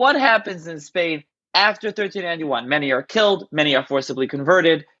riots, but what happens in Spain after 1391? Many are killed, many are forcibly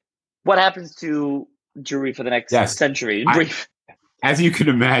converted. What happens to Jewry for the next century? In brief. As you can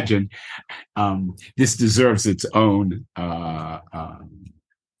imagine, this deserves its own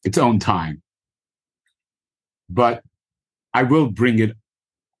time. But I will bring it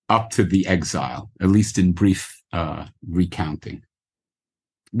up to the exile, at least in brief recounting.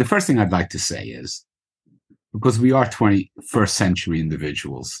 The first thing I'd like to say is, because we are 21st century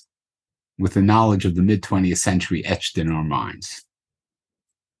individuals with the knowledge of the mid-20th century etched in our minds.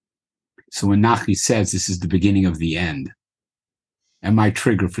 So when Nachi says this is the beginning of the end, it might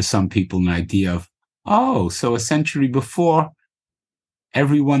trigger for some people an idea of, oh, so a century before,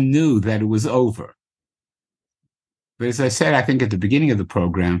 everyone knew that it was over. But as I said, I think at the beginning of the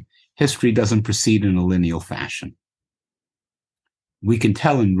program, history doesn't proceed in a linear fashion. We can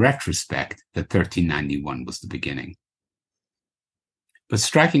tell in retrospect that 1391 was the beginning. But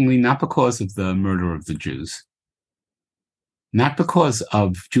strikingly, not because of the murder of the Jews, not because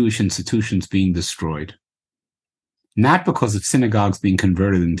of Jewish institutions being destroyed, not because of synagogues being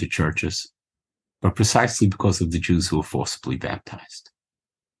converted into churches, but precisely because of the Jews who were forcibly baptized.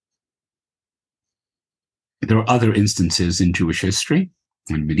 There are other instances in Jewish history,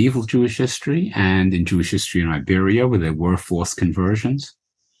 in medieval Jewish history, and in Jewish history in Iberia, where there were forced conversions.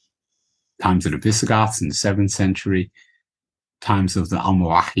 Times of the Visigoths in the 7th century, times of the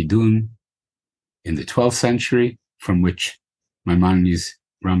Almohadun in the 12th century, from which Maimonides,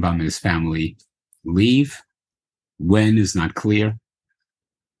 Rambam, and his family leave. When is not clear.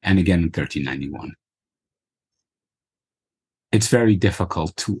 And again in 1391. It's very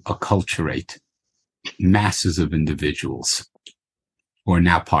difficult to acculturate masses of individuals who are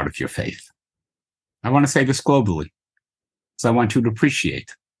now part of your faith. I want to say this globally, because I want you to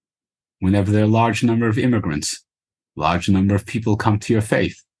appreciate whenever there are a large number of immigrants, large number of people come to your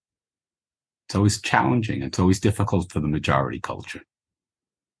faith, it's always challenging. It's always difficult for the majority culture.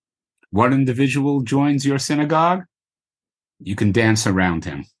 What individual joins your synagogue? You can dance around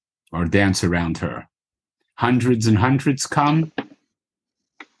him or dance around her. Hundreds and hundreds come.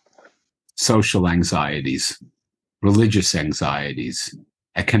 Social anxieties, religious anxieties,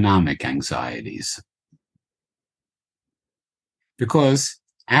 economic anxieties. Because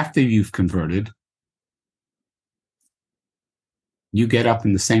after you've converted, you get up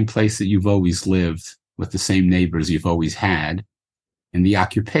in the same place that you've always lived, with the same neighbors you've always had, in the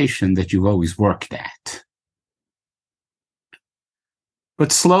occupation that you've always worked at.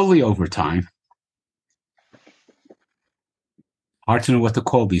 But slowly over time, hard to know what to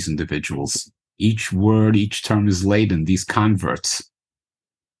call these individuals. Each word, each term is laden. These converts,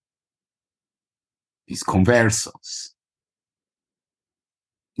 these conversos.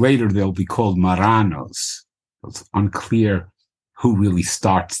 Later, they'll be called marranos. It's unclear who really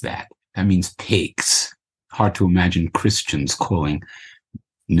starts that. That means pigs. Hard to imagine Christians calling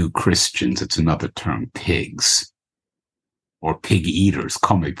new Christians. It's another term, pigs. Or pig eaters,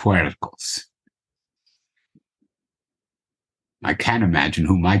 come puercos. I can't imagine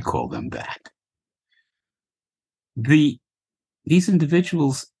who might call them that. These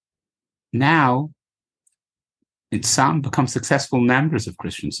individuals now, in some, become successful members of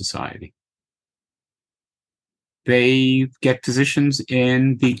Christian society. They get positions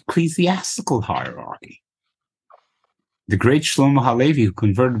in the ecclesiastical hierarchy. The great Shlomo Halevi, who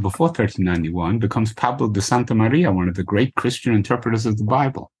converted before 1391, becomes Pablo de Santa Maria, one of the great Christian interpreters of the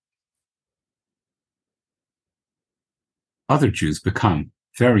Bible. Other Jews become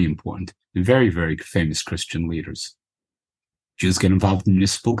very important and very, very famous Christian leaders. Jews get involved in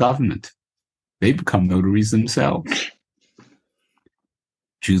municipal government. They become notaries themselves.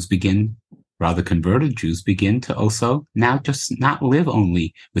 Jews begin, rather converted Jews begin to also now just not live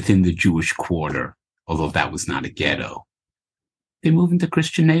only within the Jewish quarter, although that was not a ghetto. They move into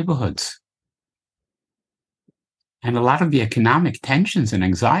Christian neighborhoods. And a lot of the economic tensions and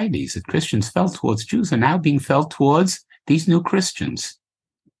anxieties that Christians felt towards Jews are now being felt towards these new Christians.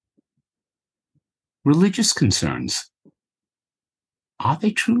 Religious concerns. Are they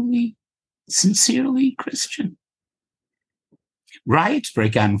truly, sincerely Christian? Riots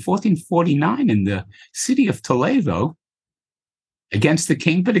break out in 1449 in the city of Toledo against the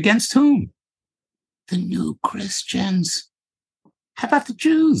king, but against whom? The new Christians. How about the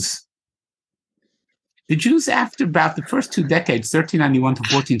Jews? The Jews, after about the first 2 decades, 1391 to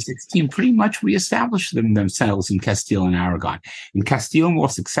 1416, pretty much reestablished themselves in Castile and Aragon. In Castile, more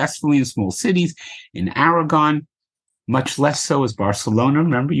successfully in small cities. In Aragon, much less so as Barcelona.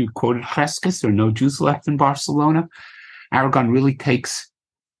 Remember, you quoted Crescas, there are no Jews left in Barcelona. Aragon really takes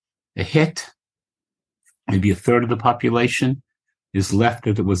a hit. Maybe a third of the population is left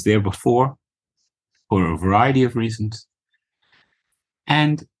as it was there before, for a variety of reasons.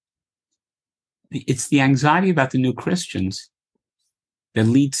 And it's the anxiety about the new Christians that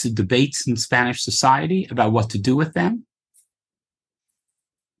leads to debates in Spanish society about what to do with them,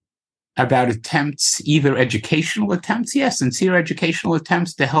 about attempts, either educational attempts, yes, sincere educational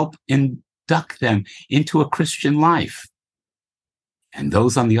attempts to help induct them into a Christian life. And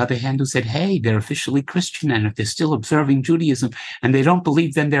those, on the other hand, who said, hey, they're officially Christian, and if they're still observing Judaism and they don't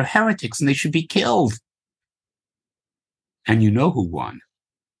believe, then they're heretics and they should be killed. And you know who won?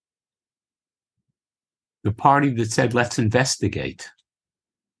 The party that said, let's investigate.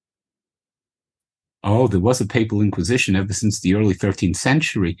 Oh, there was a papal inquisition ever since the early 13th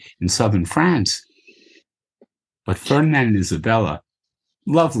century in southern France. But Ferdinand and Isabella,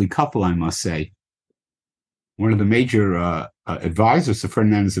 lovely couple, I must say. One of the major advisors to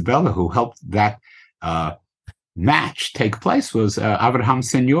Ferdinand and Isabella who helped that match take place was Abraham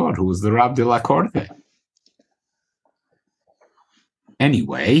Senor, who was the Rab de la Corte.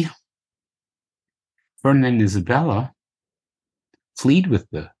 Anyway, Ferdinand and Isabella plead with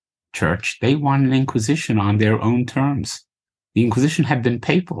the church. They want an inquisition on their own terms. The Inquisition had been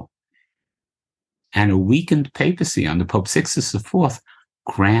papal. And a weakened papacy under Pope Sixtus IV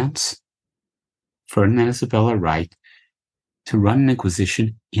grants Ferdinand and Isabella right to run an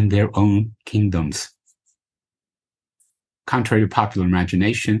inquisition in their own kingdoms. Contrary to popular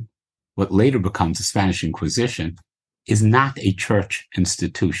imagination, what later becomes the Spanish Inquisition is not a church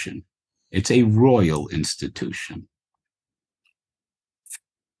institution. It's a royal institution.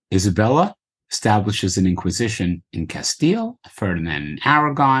 Isabella establishes an inquisition in Castile, Ferdinand in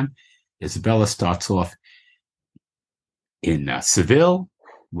Aragon. Isabella starts off in Seville,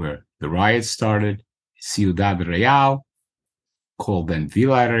 where the riots started, Ciudad Real, called then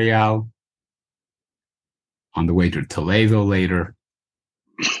Villa Real, on the way to Toledo later,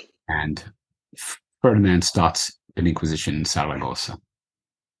 and Ferdinand starts an inquisition in Saragossa.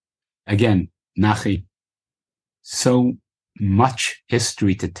 Again, Nachi, so much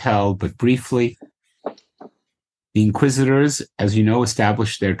history to tell, but briefly, the inquisitors, as you know,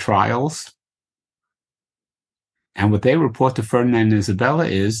 established their trials. And what they report to Ferdinand and Isabella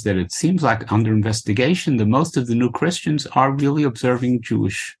is that it seems like under investigation that most of the new Christians are really observing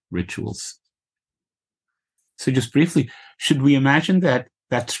Jewish rituals. So just briefly, should we imagine that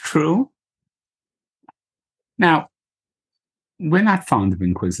that's true? Now, we're not fond of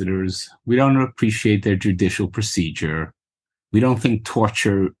inquisitors. We don't appreciate their judicial procedure. We don't think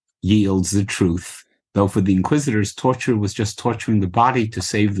torture yields the truth. Though for the inquisitors, torture was just torturing the body to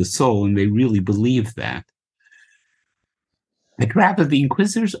save the soul, and they really believed that. But rather, the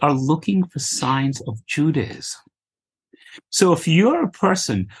inquisitors are looking for signs of Judaism. So if you're a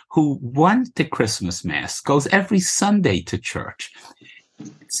person who went to Christmas Mass, goes every Sunday to church,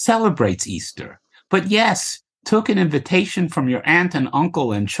 celebrates Easter, but yes, took an invitation from your aunt and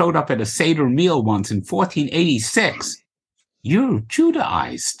uncle and showed up at a Seder meal once in 1486, you're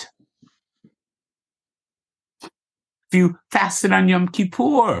Judaized. If you fasted on Yom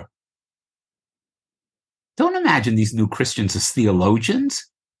Kippur, don't imagine these new Christians as theologians.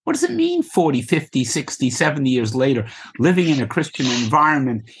 What does it mean 40, 50, 60, 70 years later, living in a Christian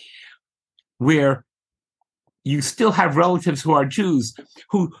environment where you still have relatives who are Jews,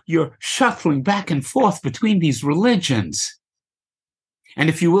 who you're shuttling back and forth between these religions? And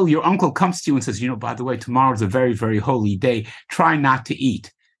if you will, your uncle comes to you and says, by the way, tomorrow's a very, very holy day. Try not to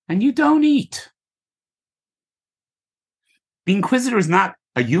eat. And you don't eat. The inquisitor is not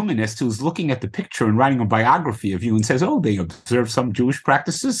a humanist who's looking at the picture and writing a biography of you and says, they observe some Jewish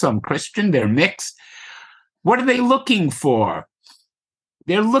practices, some Christian, they're mixed. What are they looking for?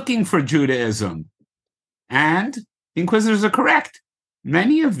 They're looking for Judaism. And the inquisitors are correct.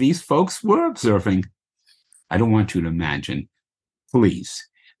 Many of these folks were observing. I don't want you to imagine, please,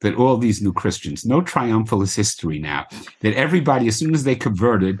 that all these new Christians, no triumphalist history now, that everybody, as soon as they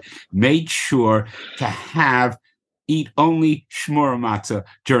converted, made sure to eat only shmura matzah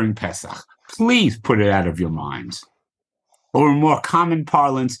during Pesach. Please put it out of your minds. Or in more common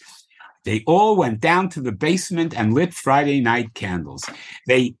parlance, they all went down to the basement and lit Friday night candles.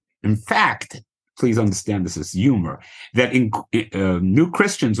 They, in fact, please understand this as humor, that new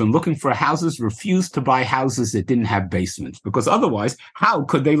Christians, when looking for houses, refused to buy houses that didn't have basements, because otherwise, how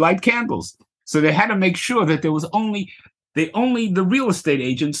could they light candles? So they had to make sure that there was the real estate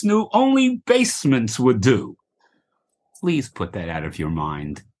agents knew only basements would do. Please put that out of your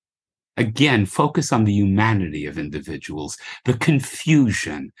mind. Again, focus on the humanity of individuals, the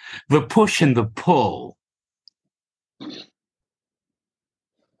confusion, the push and the pull.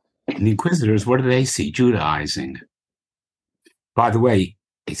 And the inquisitors, what do they see? Judaizing. By the way,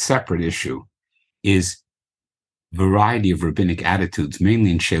 a separate issue is variety of rabbinic attitudes,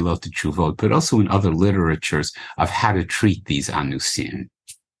 mainly in Shelot Teshuvot, but also in other literatures of how to treat these anusim.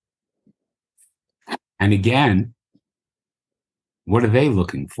 And again, what are they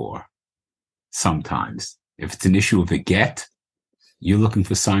looking for? Sometimes, if it's an issue of a get, you're looking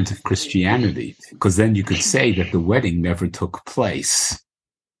for signs of Christianity, because then you could say that the wedding never took place,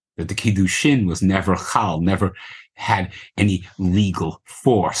 that the kiddushin was never chal, never had any legal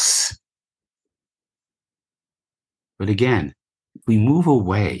force. But again, if we move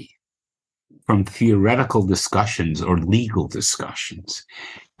away from theoretical discussions or legal discussions,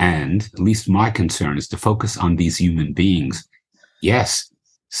 and at least my concern is to focus on these human beings. Yes,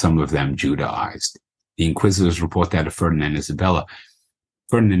 some of them Judaized. The inquisitors report that of Ferdinand and Isabella.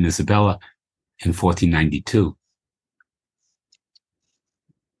 Ferdinand and Isabella in 1492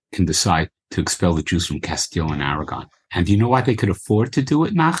 can decide to expel the Jews from Castile and Aragon. And do you know why they could afford to do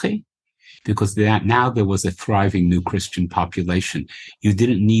it, Nachi? Because now there was a thriving new Christian population. You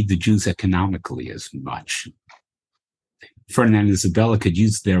didn't need the Jews economically as much. Ferdinand and Isabella could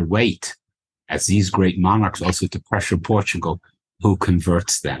use their weight as these great monarchs also to pressure Portugal, who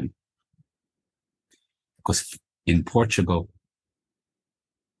converts them. Because in Portugal,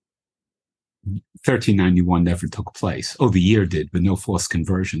 1391 never took place. The year did, but no forced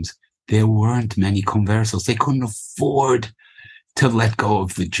conversions. There weren't many conversos. They couldn't afford to let go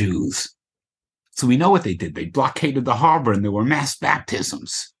of the Jews. So we know what they did. They blockaded the harbor and there were mass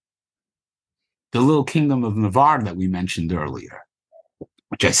baptisms. The little kingdom of Navarre that we mentioned earlier,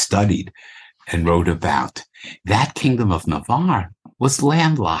 which I studied and wrote about, that kingdom of Navarre was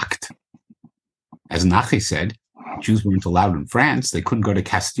landlocked. As Nachi said, Jews weren't allowed in France. They couldn't go to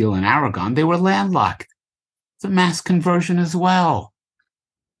Castile and Aragon. They were landlocked. It's a mass conversion as well.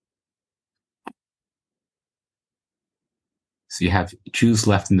 So you have Jews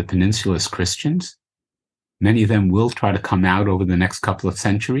left in the peninsula as Christians. Many of them will try to come out over the next couple of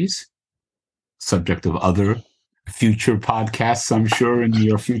centuries, subject of other future podcasts, I'm sure, in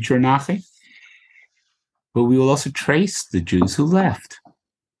your future, Nachi. But we will also trace the Jews who left,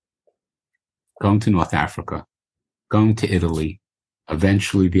 going to North Africa, going to Italy,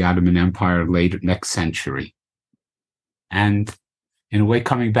 eventually the Ottoman Empire later next century. And in a way,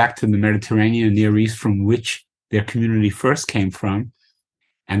 coming back to the Mediterranean and Near East, from which their community first came from,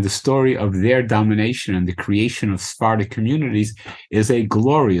 and the story of their domination and the creation of Sephardic communities is a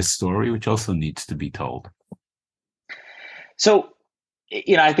glorious story, which also needs to be told. So,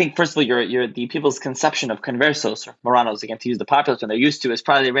 I think first of all, you're the people's conception of conversos or moranos, again, to use the popular term they're used to, is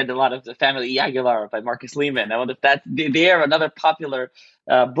probably they read a lot of the Family Aguilar by Marcus Lehman. I wonder if they are another popular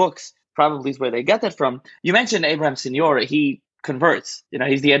books, probably is where they get that from. You mentioned Abraham Signora. He converts.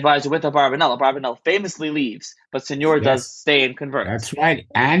 He's the advisor with Abarbanel. Abarbanel famously leaves, but Signor does stay and convert. That's right.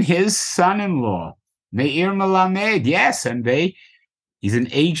 And his son-in-law, Meir Melamed, yes, and he's an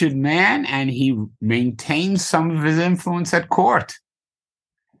aged man, and he maintains some of his influence at court.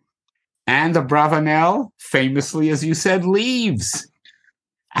 And Abravanel, famously, as you said, leaves.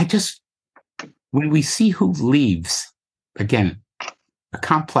 When we see who leaves, again, a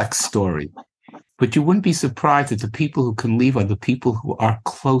complex story, but you wouldn't be surprised that the people who can leave are the people who are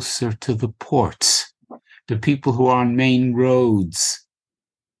closer to the ports, the people who are on main roads.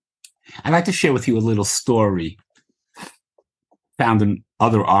 I'd like to share with you a little story found in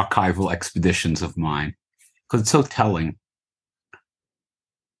other archival expeditions of mine, because it's so telling.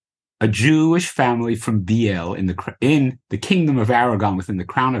 A Jewish family from Biel in the kingdom of Aragon, within the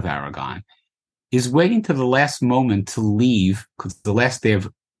crown of Aragon, is waiting to the last moment to leave, because the last day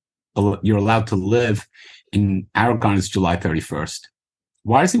you're allowed to live in Aragon is July 31st.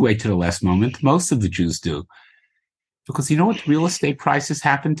 Why does he wait to the last moment? Most of the Jews do. Because you know what real estate prices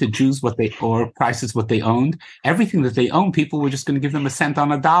happen to Jews, prices what they owned? Everything that they own, people were just going to give them a cent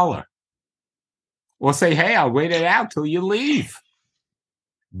on a dollar. Or say, hey, I'll wait it out till you leave.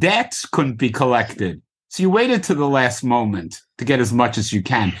 Debts couldn't be collected. So you waited to the last moment to get as much as you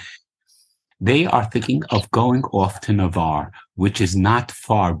can. They are thinking of going off to Navarre, which is not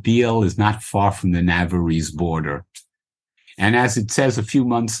far. Biel is not far from the Navarrese border. And as it says a few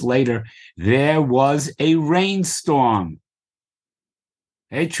months later, there was a rainstorm.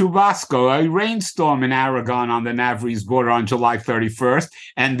 A chubasco, a rainstorm in Aragon on the Navarrese border on July 31st,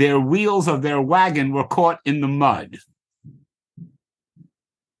 and their wheels of their wagon were caught in the mud.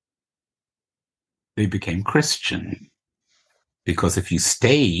 They became Christian. Because if you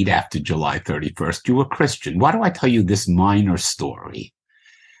stayed after July 31st, you were Christian. Why do I tell you this minor story?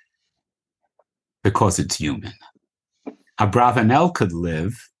 Because it's human. Abravanel could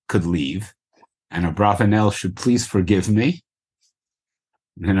leave, and Abravanel should please forgive me.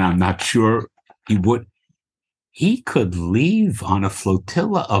 And I'm not sure he would. He could leave on a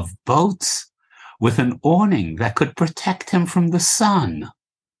flotilla of boats with an awning that could protect him from the sun.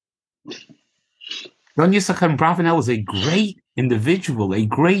 Don Yisachar Abravanel was a great individual, a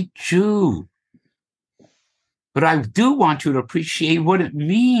great Jew. But I do want you to appreciate what it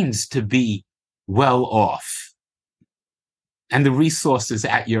means to be well off and the resources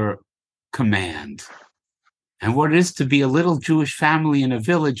at your command, and what it is to be a little Jewish family in a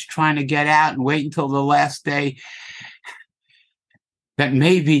village trying to get out and wait until the last day that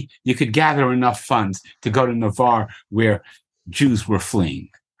maybe you could gather enough funds to go to Navarre where Jews were fleeing.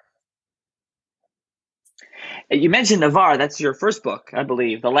 You mentioned Navarre. That's your first book, I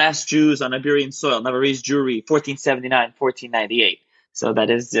believe. The Last Jews on Iberian Soil, Navarrese Jewry, 1479-1498. So that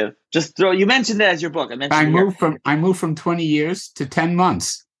is you mentioned it as your book. I moved from 20 years to 10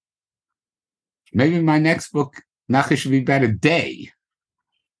 months. Maybe my next book, Nachi, should be about a day.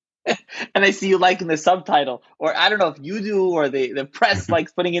 And I see you liking the subtitle, or I don't know if you do, or the press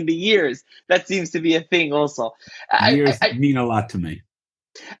likes putting in the years. That seems to be a thing also. Years mean a lot to me.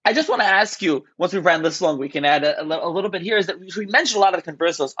 I just want to ask you, once we've ran this long, we can add a little bit here, is that we mentioned a lot of the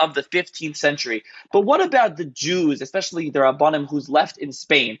conversos of the 15th century, but what about the Jews, especially the Rabbanim who's left in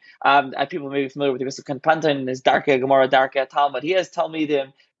Spain? People may be familiar with Mr. Kanpanta and his Darka Gemara, Darka Talmud. He has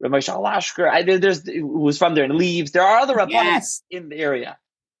Talmidim, Ramesh Alashker, who was from there and leaves. There are other Rabbanim in the area.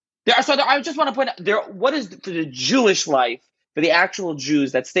 I just want to point out, what is for the Jewish life, for the actual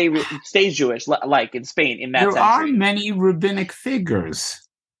Jews that stay Jewish, like in Spain in that century? There are many rabbinic figures.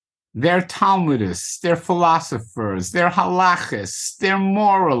 They're Talmudists, they're philosophers, they're halachists, they're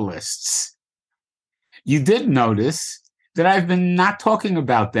moralists. You did notice that I've been not talking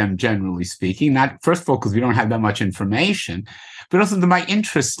about them, generally speaking, not first of all because we don't have that much information, but also that my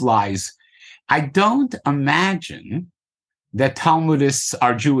interest lies. I don't imagine that Talmudists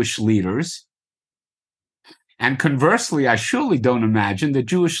are Jewish leaders. And conversely, I surely don't imagine that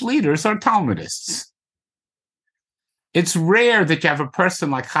Jewish leaders are Talmudists. It's rare that you have a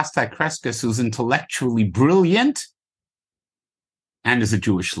person like Chastai Kreskes who's intellectually brilliant and is a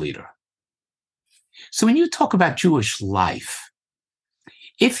Jewish leader. So when you talk about Jewish life,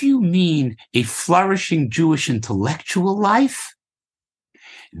 if you mean a flourishing Jewish intellectual life,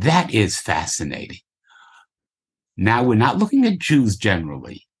 that is fascinating. Now, we're not looking at Jews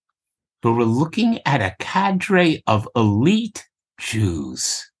generally, but we're looking at a cadre of elite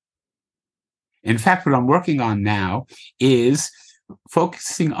Jews. In fact, what I'm working on now is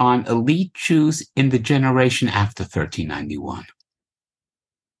focusing on elite Jews in the generation after 1391.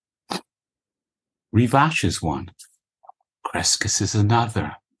 Rivash is one. Kreskes is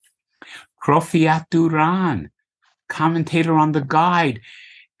another. Prof. Duran, commentator on the Guide,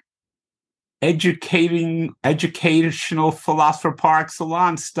 educational philosopher par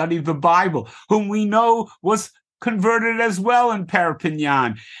excellence, studied the Bible, whom we know was converted as well in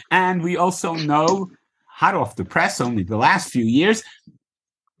Perpignan. And we also know, hot off the press only the last few years,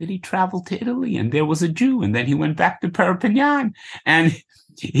 that he traveled to Italy and there was a Jew, and then he went back to Perpignan and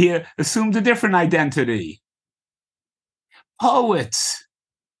he assumed a different identity. Poets.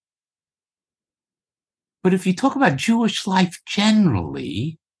 But if you talk about Jewish life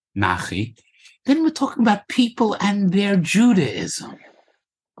generally, Nachi, then we're talking about people and their Judaism.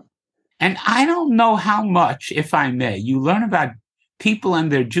 And I don't know how much, if I may, you learn about people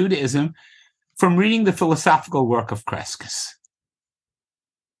and their Judaism from reading the philosophical work of Kreskes.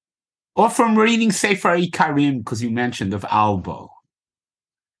 Or from reading Sefer Ikarim, because you mentioned of Albo.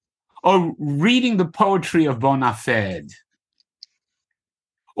 Or reading the poetry of Bonafed.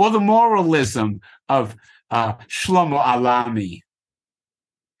 Or the moralism of Shlomo Alami.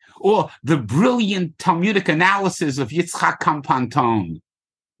 Or the brilliant Talmudic analysis of Yitzchak Kampanton.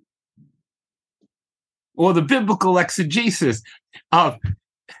 Or the biblical exegesis of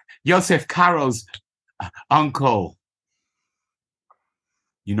Yosef Karo's uncle.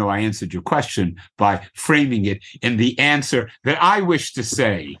 You know, I answered your question by framing it in the answer that I wish to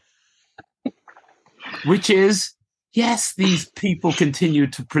say, which is, yes, these people continue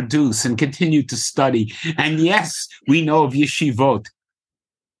to produce and continue to study. And yes, we know of yeshivot.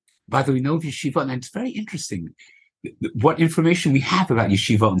 By the way, we know of yeshivot, and it's very interesting what information we have about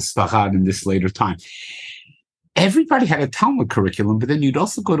yeshivot and Sfarad in this later time. Everybody had a Talmud curriculum, but then you'd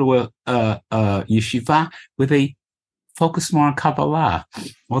also go to a yeshiva where they focused more on Kabbalah,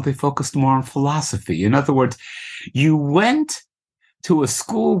 or they focused more on philosophy. In other words, you went to a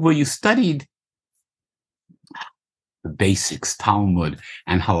school where you studied the basics, Talmud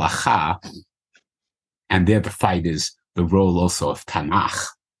and Halacha, and there the fight is the role also of Tanakh,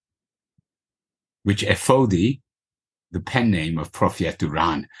 which Efodi, the pen name of Prof.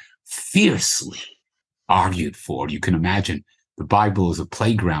 Duran, fiercely argued for. You can imagine the Bible is a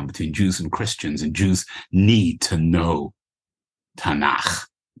playground between Jews and Christians, and Jews need to know Tanakh.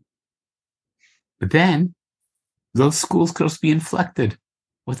 But then those schools could also be inflected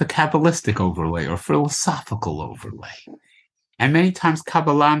with a Kabbalistic overlay or philosophical overlay. And many times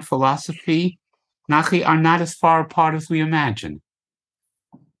Kabbalah and philosophy, Nachi, are not as far apart as we imagine.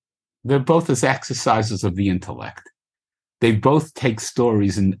 They're both as exercises of the intellect. They both take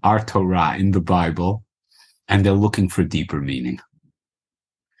stories in our Torah, in the Bible, and they're looking for deeper meaning.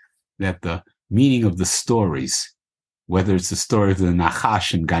 That the meaning of the stories, whether it's the story of the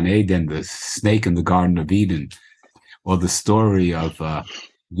Nachash in Gan Eden, the snake in the Garden of Eden, or the story of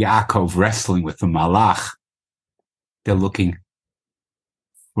Yaakov wrestling with the Malach, they're looking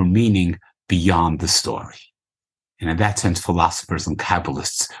for meaning beyond the story. And in that sense, philosophers and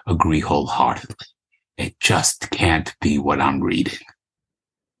Kabbalists agree wholeheartedly. It just can't be what I'm reading.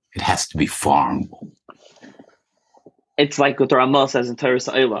 It has to be far more. It's like what the Ramah says in Torah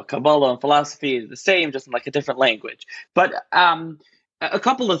Sa'ila. Kabbalah and philosophy is the same, just in like a different language. But a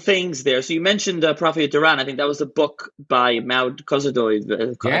couple of things there. So you mentioned Prophet Duran. I think that was a book by Maud Kozadoi,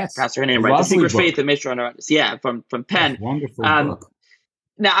 the pastor, her name, right? The Secret Faith of Mishra. Yeah, from Penn. Wonderful book.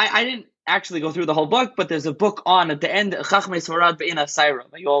 Now, I didn't actually go through the whole book, but there's a book on at the end, Chachmei Sfarad Be'ina Saira,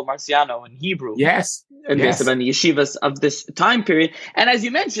 by Yoel Marciano in Hebrew. Yes. And this about the yeshivas of this time period. And as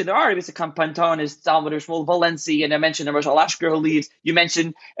you mentioned, there are Rabbi Kampanton, is Salvador Shmuel Valenci, and I mentioned the Rosh Alashker who leaves. You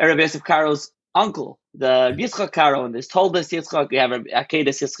mentioned Rabbi Yosef Karo's uncle, the Yitzchak Karo, and this Toldos Yitzchak. We have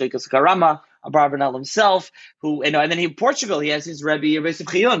Akedas Yitzchak Karama, Abravanel himself, who, and then in Portugal, he has his Rabbi Yosef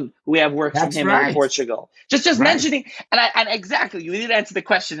Chiyun, who we have works from him in Portugal. Just mentioning, and exactly, you didn't answer the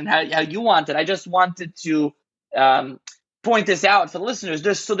question and how you wanted. I just wanted to point this out for the listeners.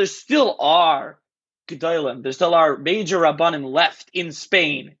 There still are Gedolim, there still are major Rabbanim left in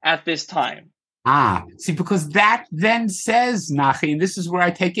Spain at this time. See, because that then says, Nachi, and this is where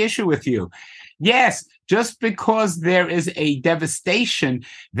I take issue with you. Yes, just because there is a devastation,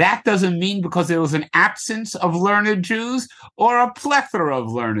 that doesn't mean because there was an absence of learned Jews or a plethora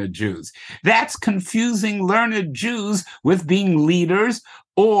of learned Jews. That's confusing learned Jews with being leaders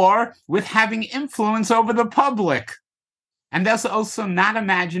or with having influence over the public. And that's also not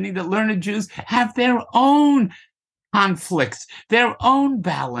imagining that learned Jews have their own conflicts, their own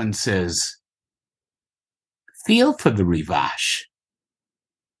balances. Feel for the Rivash.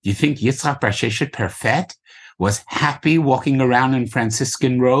 Do you think Yitzhak Bar Sheshet Perfet was happy walking around in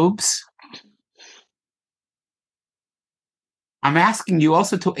Franciscan robes? I'm asking you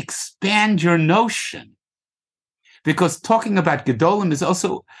also to expand your notion, because talking about Gedolim is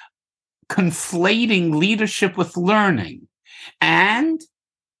also conflating leadership with learning, and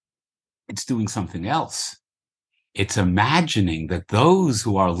it's doing something else. It's imagining that those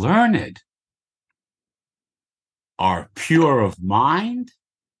who are learned are pure of mind,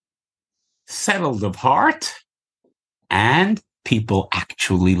 settled of heart, and people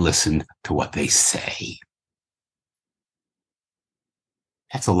actually listen to what they say.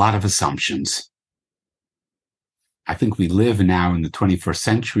 That's a lot of assumptions. I think we live now in the 21st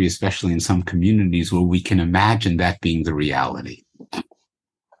century, especially in some communities, where we can imagine that being the reality.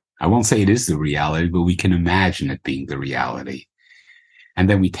 I won't say it is the reality, but we can imagine it being the reality. And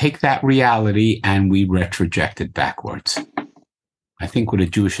then we take that reality and we retroject it backwards. I think what a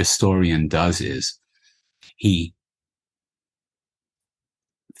Jewish historian does is he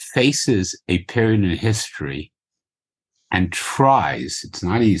faces a period in history and tries, it's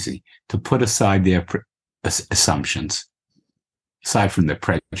not easy, to put aside their assumptions, aside from their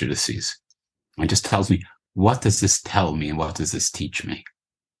prejudices, and just tells me, what does this tell me and what does this teach me?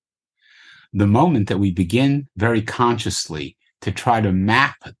 The moment that we begin very consciously to try to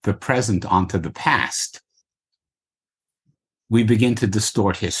map the present onto the past, we begin to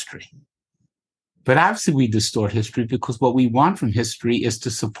distort history. But obviously we distort history because what we want from history is to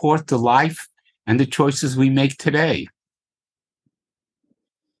support the life and the choices we make today.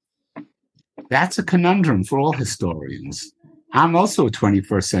 That's a conundrum for all historians. I'm also a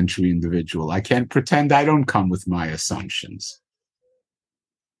 21st century individual. I can't pretend I don't come with my assumptions.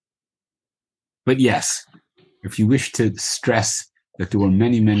 But yes, if you wish to stress that there were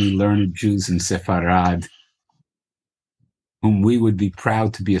many, many learned Jews in Sepharad whom we would be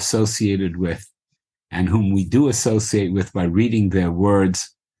proud to be associated with and whom we do associate with by reading their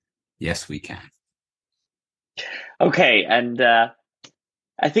words, yes, we can. Okay, and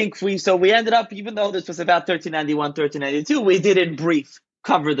I think we ended up, even though this was about 1391, 1392, we did in brief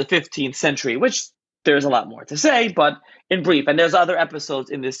cover the 15th century, which there's a lot more to say, but in brief. And there's other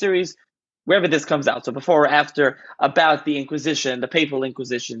episodes in this series, wherever this comes out, so before or after, about the Inquisition, the Papal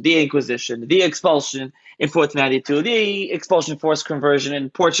Inquisition, the expulsion in 1492, the expulsion forced conversion in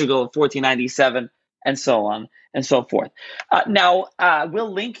Portugal in 1497, and so on and so forth. Now,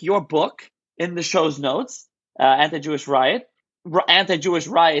 we'll link your book in the show's notes, Anti-Jewish Riot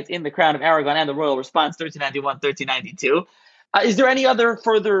in the Crown of Aragon and the Royal Response, 1391, 1392. Is there any other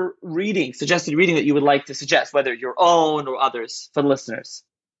further suggested reading that you would like to suggest, whether your own or others, for the listeners?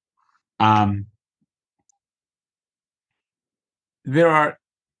 There are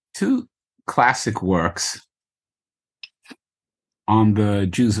two classic works on the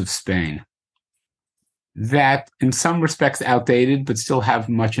Jews of Spain that in some respects outdated, but still have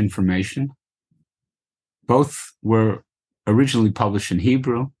much information. Both were originally published in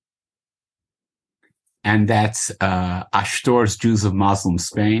Hebrew, and that's Ashtor's Jews of Muslim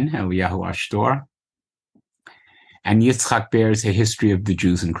Spain, Eliyahu Ashtor, and Yitzhak Beer's A History of the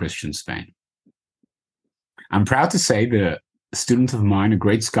Jews in Christian Spain. I'm proud to say that a student of mine, a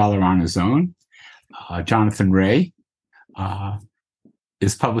great scholar on his own, Jonathan Ray,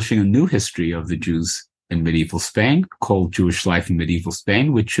 is publishing a new history of the Jews in medieval Spain called Jewish Life in Medieval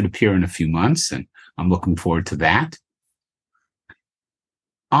Spain, which should appear in a few months, and I'm looking forward to that.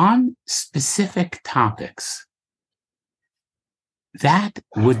 On specific topics, that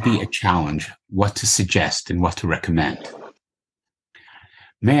would be a challenge, what to suggest and what to recommend.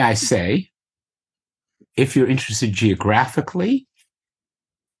 May I say, if you're interested geographically,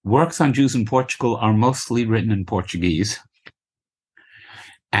 works on Jews in Portugal are mostly written in Portuguese,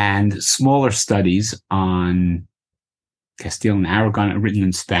 and smaller studies on Castile and Aragon are written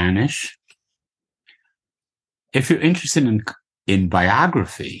in Spanish. If you're interested in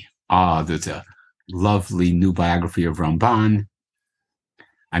biography, there's a lovely new biography of Ramban.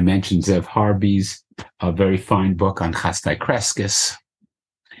 I mentioned Zev Harby's a very fine book on Chastai Kreskis.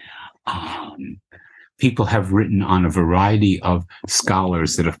 People have written on a variety of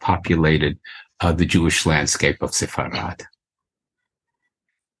scholars that have populated the Jewish landscape of Sepharad.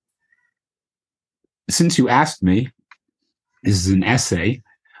 since you asked me, this is an essay.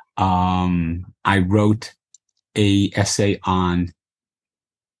 I wrote a essay on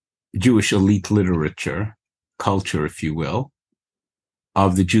Jewish elite literature, culture, if you will,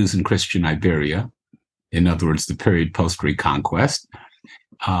 of the Jews in Christian Iberia. In other words, the period post-Reconquest.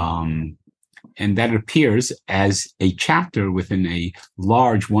 And that appears as a chapter within a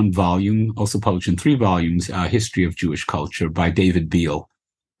large 1-volume, also published in 3 volumes, History of Jewish Culture by David Beale,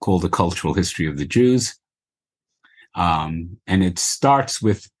 called The Cultural History of the Jews. And it starts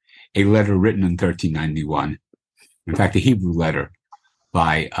with a letter written in 1391. In fact, a Hebrew letter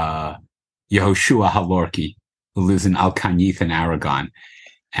by Yehoshua Halorki, who lives in Al-Kanith in Aragon,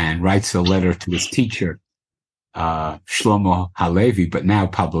 and writes a letter to his teacher, Shlomo Halevi, but now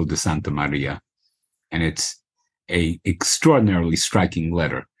Pablo de Santa Maria. And it's an extraordinarily striking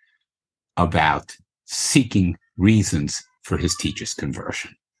letter about seeking reasons for his teacher's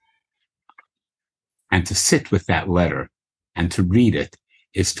conversion. And to sit with that letter and to read it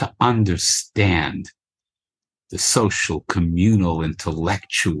is to understand the social, communal,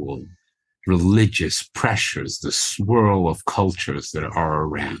 intellectual, religious pressures, the swirl of cultures that are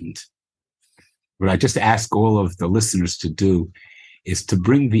around. What I just ask all of the listeners to do is to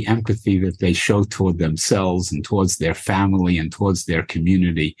bring the empathy that they show toward themselves and towards their family and towards their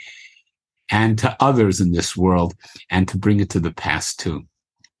community and to others in this world, and to bring it to the past too.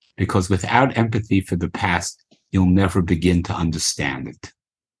 Because without empathy for the past, you'll never begin to understand it.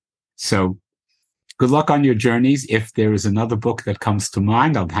 So good luck on your journeys. If there is another book that comes to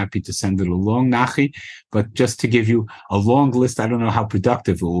mind, I'm happy to send it along, Nachi. But just to give you a long list, I don't know how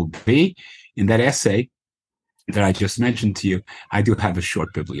productive it will be. In that essay that I just mentioned to you, I do have a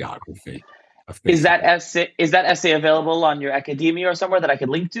short bibliography. Is that essay available on your academia or somewhere that I could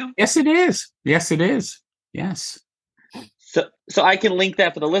link to? Yes, it is. Yes, it is. Yes. So I can link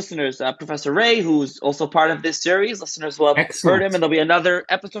that for the listeners. Professor Ray, who's also part of this series, listeners will have heard him, and there'll be another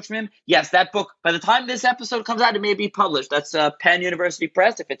episode from him. Yes, that book, by the time this episode comes out, it may be published. That's Penn University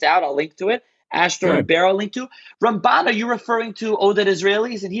Press. If it's out, I'll link to it. Ashton and Bear, I'll link to. Ramban, are you referring to Oded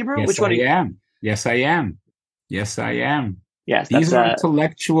Israelis in Hebrew? Yes, Which one I am. Yes, I am. Yes, I am. Yes, these are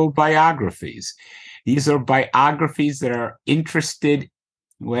intellectual biographies. These are biographies that are interested,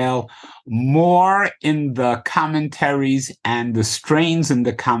 well, more in the commentaries and the strains in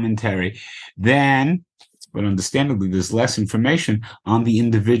the commentary than, but understandably, there's less information on the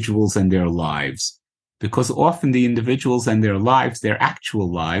individuals and their lives. Because often the individuals and their lives, their actual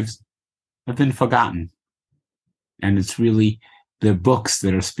lives, have been forgotten. And it's really the books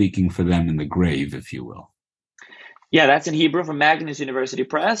that are speaking for them in the grave, if you will. Yeah, that's in Hebrew from Magnus University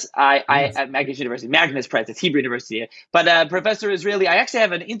Press. Magnus Press, it's Hebrew University. But Professor Israeli, I actually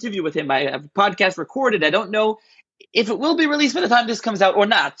have an interview with him. I have a podcast recorded. I don't know if it will be released by the time this comes out or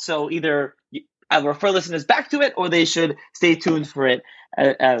not. So either I'll refer listeners back to it, or they should stay tuned for it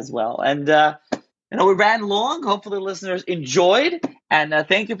as well. And we ran long. Hopefully listeners enjoyed. And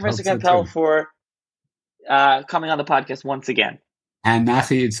thank you, Professor Gampel, for coming on the podcast once again. And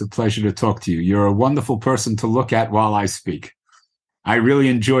Nachi, it's a pleasure to talk to you. You're a wonderful person to look at while I speak. I really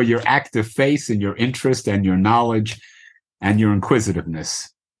enjoy your active face and your interest and your knowledge and your inquisitiveness.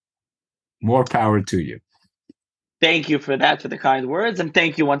 More power to you. Thank you for that, for the kind words. And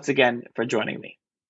thank you once again for joining me.